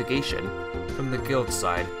from the guild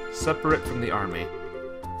side, separate from the army.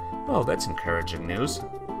 Well, that's encouraging news.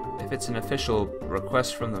 If it's an official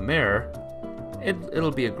request from the mayor,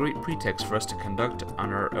 it'll be a great pretext for us to conduct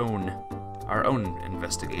on our own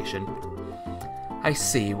investigation. I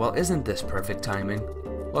see. Well, isn't this perfect timing?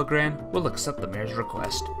 Well, Gran, we'll accept the mayor's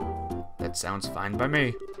request. That sounds fine by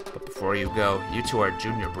me. But before you go, you two are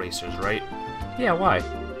junior bracers, right? Yeah, why?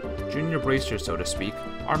 Junior bracers, so to speak,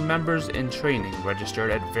 are members in training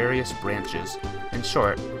registered at various branches. In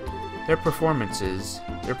short, their performance is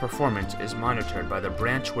monitored by the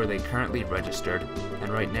branch where they currently registered. And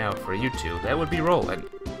right now, for you two, that would be Roland.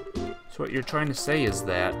 So what you're trying to say is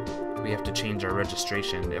that we have to change our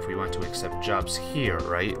registration if we want to accept jobs here,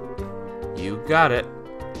 right? You got it.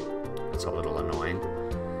 It's a little annoying.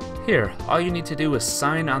 Here, all you need to do is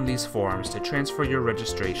sign on these forms to transfer your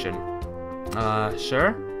registration.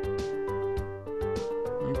 Sure?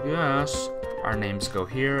 I guess. Our names go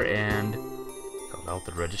here and fill out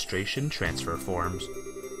the registration transfer forms.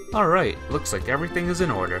 Alright, looks like everything is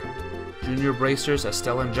in order. Junior Bracers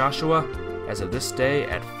Estelle and Joshua, as of this day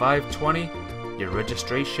at 5:20, your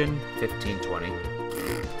registration 1520.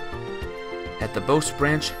 At the Boast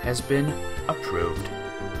branch has been approved.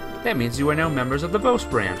 That means you are now members of the Boast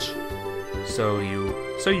branch. So you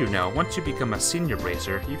know, once you become a senior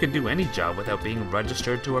bracer, you can do any job without being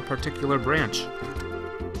registered to a particular branch.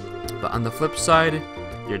 But on the flip side,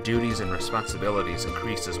 your duties and responsibilities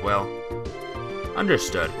increase as well.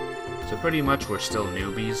 Understood. So pretty much we're still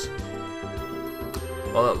newbies.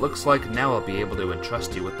 Well, it looks like now I'll be able to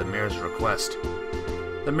entrust you with the mayor's request.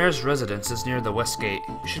 The mayor's residence is near the west gate.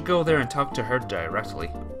 You should go there and talk to her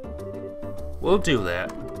directly. We'll do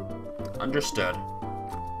that. Understood.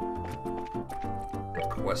 What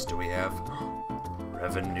quest do we have?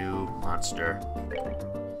 Revenue monster.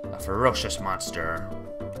 A ferocious monster.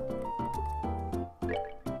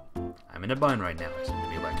 I'm in a bind right now. I seem to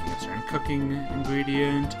be lacking a certain cooking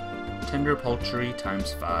ingredient. Tender poultry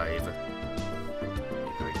times 5.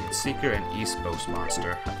 Ingredient seeker and East Boast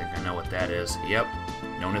monster. I think I know what that is. Yep.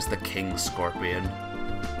 Known as the King Scorpion.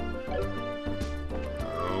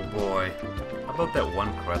 Oh boy. How about that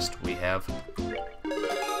one quest we have?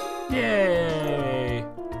 Yay!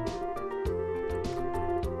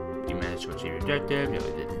 You managed to achieve your objective.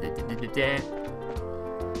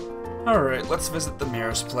 Alright, let's visit the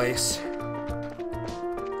mayor's place.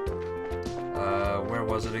 Where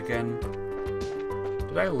was it again?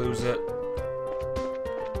 Did I lose it?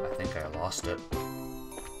 I think I lost it.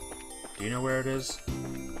 Do you know where it is,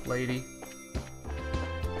 lady?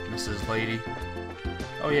 Mrs. Lady?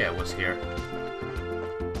 Oh yeah, it was here.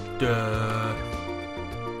 Duh.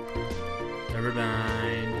 Never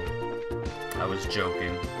mind. I was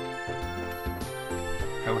joking.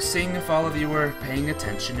 I was seeing if all of you were paying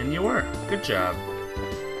attention, and you were. Good job.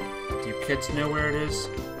 Do you kids know where it is?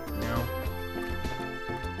 No?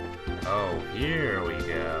 Oh, here we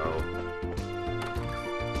go.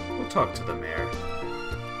 We'll talk to the mayor.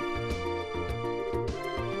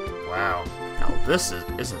 Wow. Now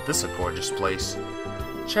isn't this a gorgeous place?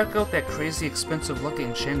 Check out that crazy expensive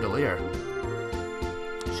looking chandelier.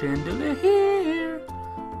 Chandelier here.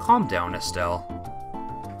 Calm down, Estelle.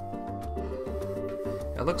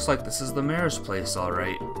 It looks like this is the mayor's place,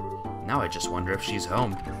 alright. Now I just wonder if she's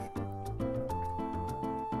home.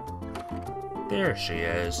 There she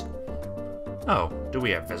is. Oh, do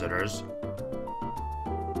we have visitors?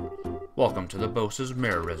 Welcome to the Bose's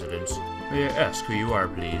mayor residence. May I ask who you are,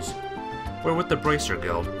 please? We're with the Bracer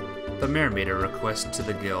Guild. The mayor made a request to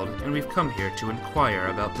the guild, and we've come here to inquire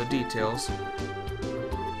about the details.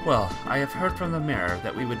 Well, I have heard from the mayor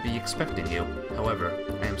that we would be expecting you. However,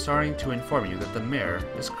 I am sorry to inform you that the mayor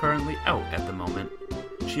is currently out at the moment.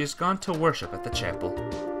 She has gone to worship at the chapel.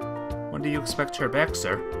 When do you expect her back,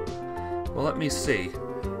 sir? Well, let me see.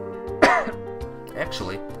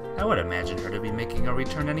 Actually, I would imagine her to be making a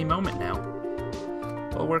return any moment now.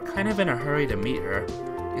 Well, we're kind of in a hurry to meet her.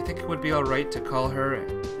 You think it would be alright to call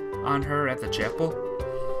on her at the chapel?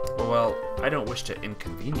 Well, I don't wish to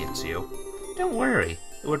inconvenience you. Don't worry.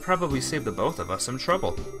 It would probably save the both of us some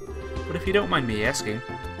trouble. But if you don't mind me asking,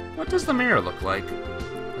 what does the mayor look like?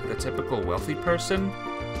 Like the typical wealthy person?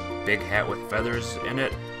 Big hat with feathers in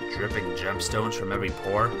it, dripping gemstones from every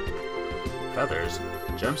pore? Feathers?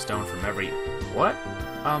 Gemstone from every... what?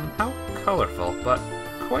 How colorful, but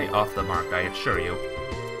quite off the mark, I assure you.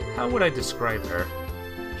 How would I describe her?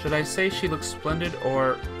 Should I say she looks splendid,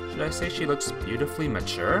 or should I say she looks beautifully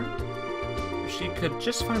mature? If she could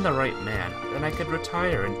just find the right man, then I could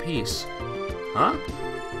retire in peace. Huh?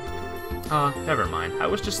 Never mind. I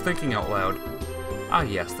was just thinking out loud. Ah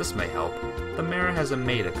yes, this may help. The mayor has a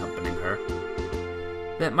maid accompanying her.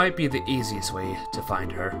 That might be the easiest way to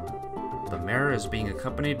find her. The mayor is being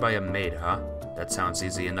accompanied by a maid, huh? That sounds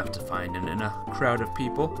easy enough to find in a crowd of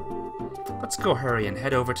people. Let's go hurry and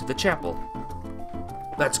head over to the chapel.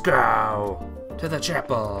 Let's go! To the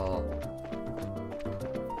chapel!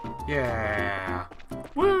 Yeah!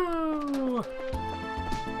 Woo!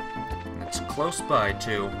 It's close by,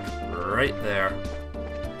 too. Right there.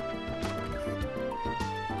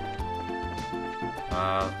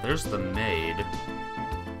 There's the maid.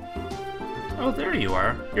 Oh, there you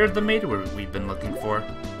are. You're the maid we've been looking for.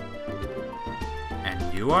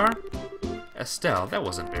 And you are? Estelle, that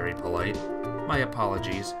wasn't very polite. My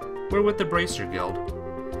apologies. We're with the Bracer Guild.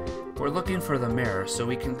 We're looking for the mayor so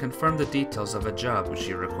we can confirm the details of a job which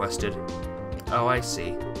she requested. Oh, I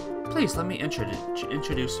see. Please let me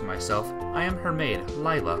introduce myself. I am her maid,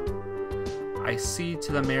 Lila. I see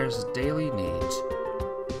to the mayor's daily needs.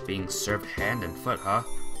 Being served hand and foot, huh?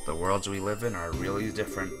 The worlds we live in are really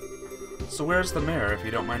different. So where's the mayor, if you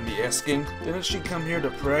don't mind me asking? Didn't she come here to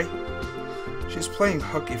pray? She's playing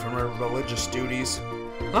hooky from her religious duties.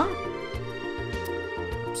 Huh?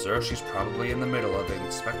 Sir, she's probably in the middle of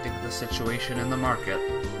inspecting the situation in the market.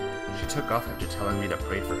 She took off after telling me to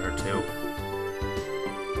pray for her, too.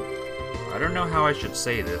 I don't know how I should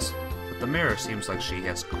say this, but the mayor seems like she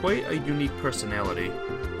has quite a unique personality.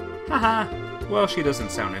 Haha, well, she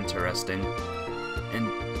doesn't sound interesting. And,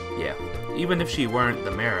 yeah, even if she weren't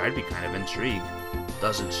the mayor, I'd be kind of intrigued.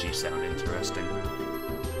 Doesn't she sound interesting?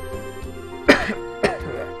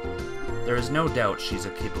 There is no doubt she's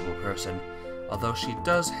a capable person, although she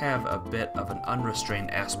does have a bit of an unrestrained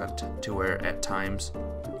aspect to her at times.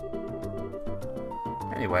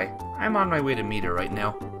 Anyway, I'm on my way to meet her right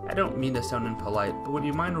now. I don't mean to sound impolite, but would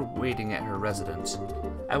you mind waiting at her residence?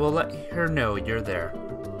 I will let her know you're there.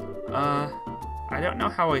 I don't know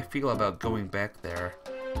how I feel about going back there,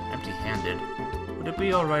 empty-handed. Would it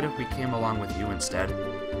be alright if we came along with you instead?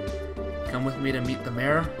 Come with me to meet the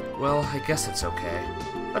mayor? Well, I guess it's okay.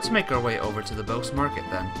 Let's make our way over to the Bose Market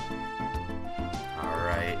then.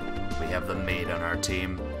 Alright, we have the maid on our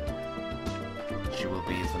team. She will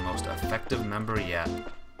be the most effective member yet.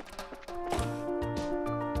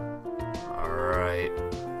 Alright.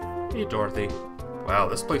 Hey, Dorothy. Wow,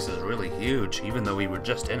 this place is really huge, even though we were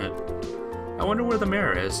just in it. I wonder where the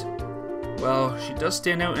mayor is. Well, she does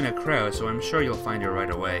stand out in a crowd, so I'm sure you'll find her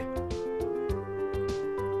right away.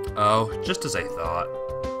 Oh, just as I thought.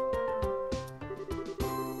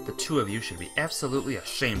 The two of you should be absolutely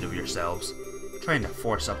ashamed of yourselves. Trying to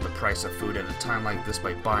force up the price of food at a time like this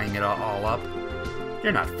by buying it all up.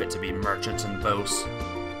 You're not fit to be merchants in Bose.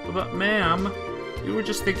 But ma'am, We were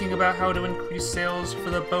just thinking about how to increase sales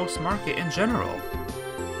for the Bose market in general.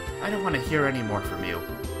 I don't want to hear any more from you.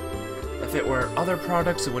 If it were other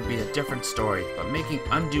products, it would be a different story, but making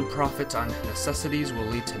undue profits on necessities will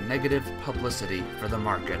lead to negative publicity for the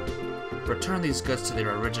market. Return these goods to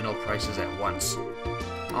their original prices at once.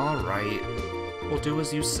 Alright, we'll do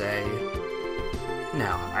as you say.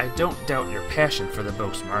 Now, I don't doubt your passion for the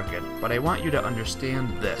Bose market, but I want you to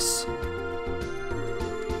understand this.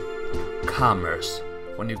 Commerce,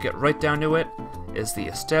 when you get right down to it, is the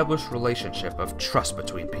established relationship of trust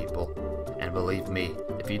between people. And believe me,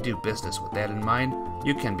 if you do business with that in mind,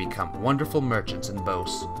 you can become wonderful merchants in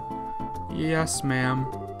Bose. Yes, ma'am.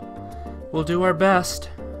 We'll do our best.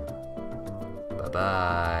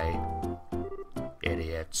 Bye-bye.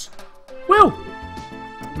 Idiots. Woo!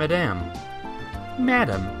 Madame.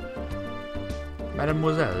 Madam.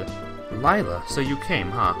 Mademoiselle. Lila, so you came,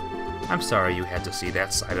 huh? I'm sorry you had to see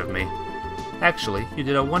that side of me. Actually, you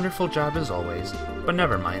did a wonderful job as always, but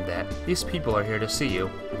never mind that. These people are here to see you.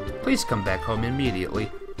 Please come back home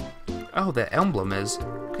immediately. Oh, the emblem is.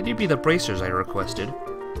 Could you be the bracers I requested?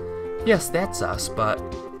 Yes, that's us, but...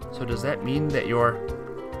 So does that mean that you're...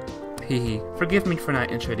 Hehe, forgive me for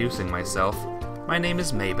not introducing myself. My name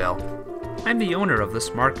is Maybelle. I'm the owner of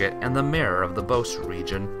this market and the mayor of the Bose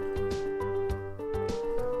region.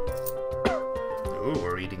 Ooh,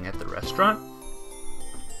 we're eating at the restaurant?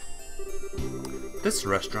 This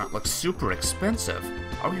restaurant looks super expensive.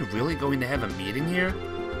 Are we really going to have a meeting here?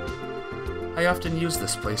 I often use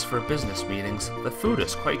this place for business meetings. The food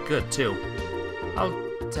is quite good, too. I'll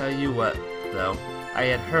tell you what, though. I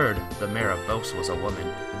had heard the mayor of Bose was a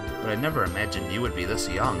woman, but I never imagined you would be this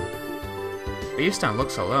young. Based on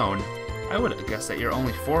looks alone, I would guess that you're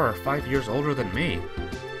only 4 or 5 years older than me.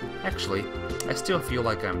 Actually, I still feel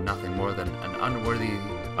like I'm nothing more than an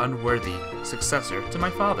unworthy successor to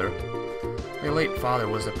my father. My late father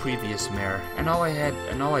was a previous mayor, and all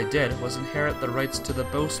I did was inherit the rights to the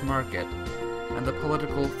Bose market and the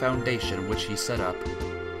political foundation which he set up.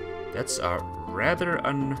 That's a rather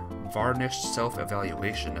unvarnished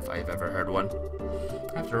self-evaluation if I've ever heard one.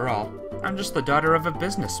 After all, I'm just the daughter of a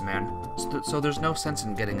businessman, so there's no sense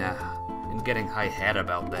in getting high-hat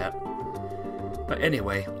about that. But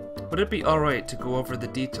anyway, would it be alright to go over the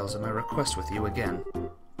details of my request with you again?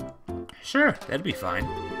 Sure, that'd be fine.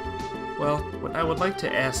 Well, what I would like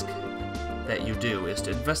to ask that you do is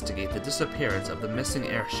to investigate the disappearance of the missing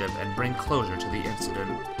airship and bring closure to the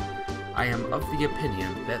incident. I am of the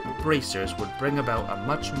opinion that bracers would bring about a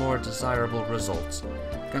much more desirable results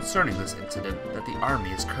concerning this incident that the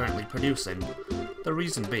Army is currently producing. The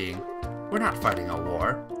reason being, we're not fighting a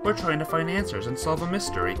war, we're trying to find answers and solve a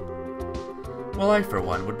mystery. Well, I for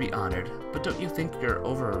one would be honored, but don't you think you're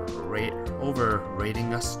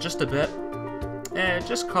overrating us just a bit?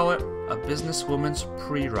 Just call it a businesswoman's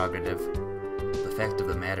prerogative. The fact of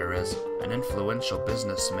the matter is, an influential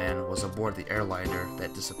businessman was aboard the airliner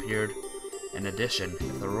that disappeared. In addition,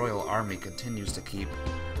 if the Royal Army continues to keep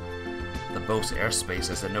the Bose airspace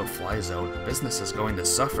as a no-fly zone, business is going to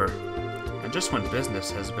suffer. And just when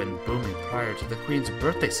business has been booming prior to the Queen's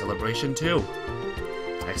birthday celebration too.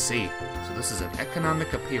 I see. So this is an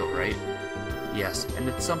economic appeal, right? Yes, and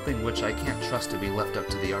it's something which I can't trust to be left up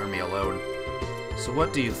to the Army alone. So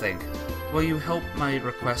what do you think? Will you help my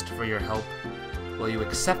request for your help? Will you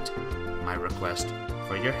accept my request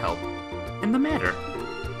for your help in the matter?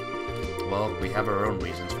 Well, we have our own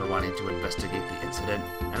reasons for wanting to investigate the incident,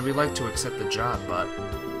 and we like to accept the job, but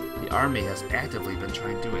the Army has actively been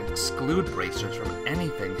trying to exclude bracers from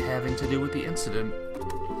anything having to do with the incident.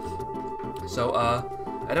 So,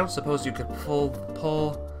 I don't suppose you could pull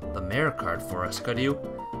the mayor card for us, could you?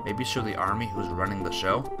 Maybe show the Army who's running the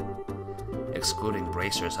show? Excluding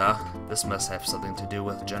bracers, huh? This must have something to do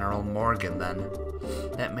with General Morgan, then.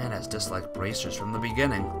 That man has disliked bracers from the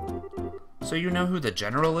beginning. So you know who the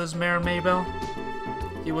General is, Mayor Maybelle?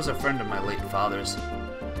 He was a friend of my late father's.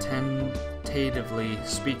 Tentatively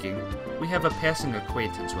speaking, we have a passing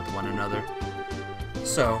acquaintance with one another.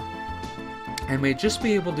 So, I may just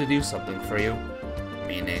be able to do something for you.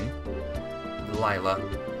 Meaning? Lila.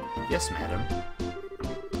 Yes, madam.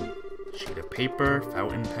 Sheet of paper,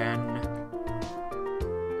 fountain pen...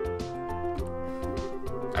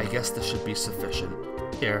 I guess this should be sufficient.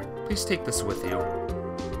 Here, please take this with you.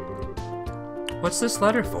 What's this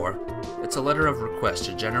letter for? It's a letter of request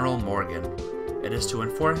to General Morgan. It is to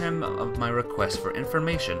inform him of my request for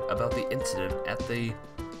information about the incident as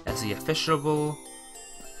the official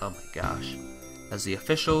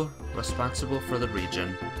responsible for the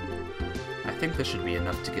region. I think this should be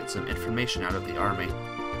enough to get some information out of the Army.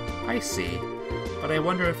 I see. But I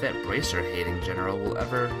wonder if that bracer-hating general will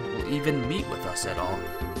even meet with us at all.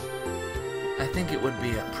 I think it would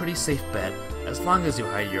be a pretty safe bet, as long as you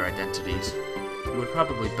hide your identities. You would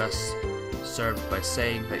probably best served by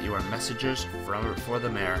saying that you are messengers for the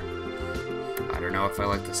mayor. I don't know if I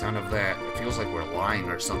like the sound of that. It feels like we're lying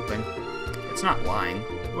or something. It's not lying.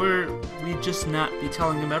 We'd just not be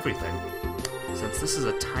telling him everything. Since this is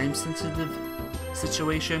a time-sensitive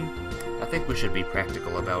situation, I think we should be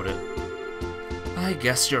practical about it. I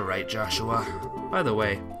guess you're right, Joshua. By the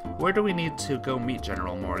way, where do we need to go meet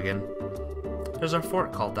General Morgan? There's a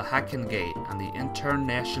fort called the Hatkin Gate on the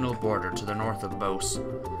international border to the north of Bose.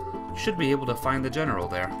 You should be able to find the general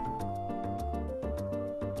there.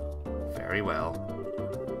 Very well.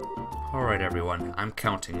 Alright everyone, I'm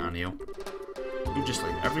counting on you. You just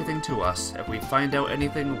leave everything to us. If we find out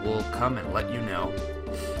anything, we'll come and let you know.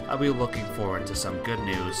 I'll be looking forward to some good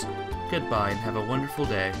news. Goodbye and have a wonderful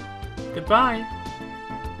day. Goodbye!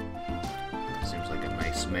 Seems like a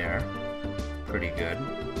nice mare. Pretty good.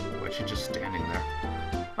 Why is she just standing there?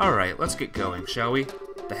 Alright, let's get going, shall we?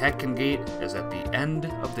 The Hatkin Gate is at the end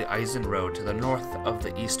of the Eisen Road to the north of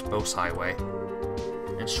the East Bose Highway.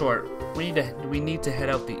 In short, we need to head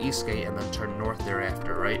out the East Gate and then turn north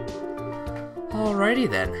thereafter, right? Alrighty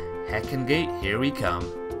then, Hatkin Gate, here we come.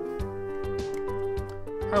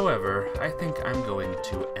 However, I think I'm going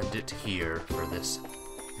to end it here for this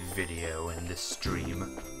video and this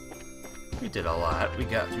stream. We did a lot. We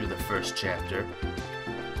got through the first chapter.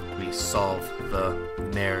 We solved the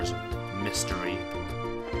mayor's mystery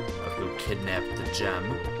of who kidnapped the gem.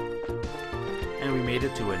 And we made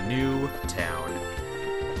it to a new town.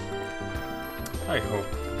 I hope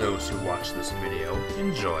those who watch this video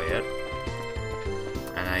enjoy it.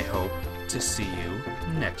 And I hope to see you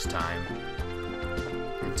next time.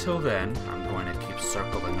 Until then, I'm going to keep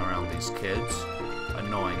circling around these kids,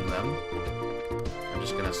 annoying them. I'm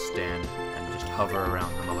just going to stand and just hover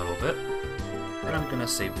around them a little bit. And I'm going to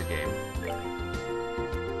save the game.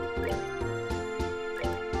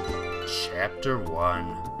 Chapter 1.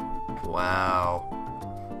 Wow.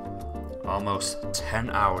 Almost 10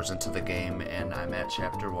 hours into the game and I'm at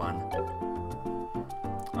Chapter 1.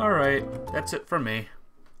 Alright, that's it for me.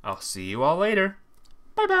 I'll see you all later.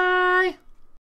 Bye-bye!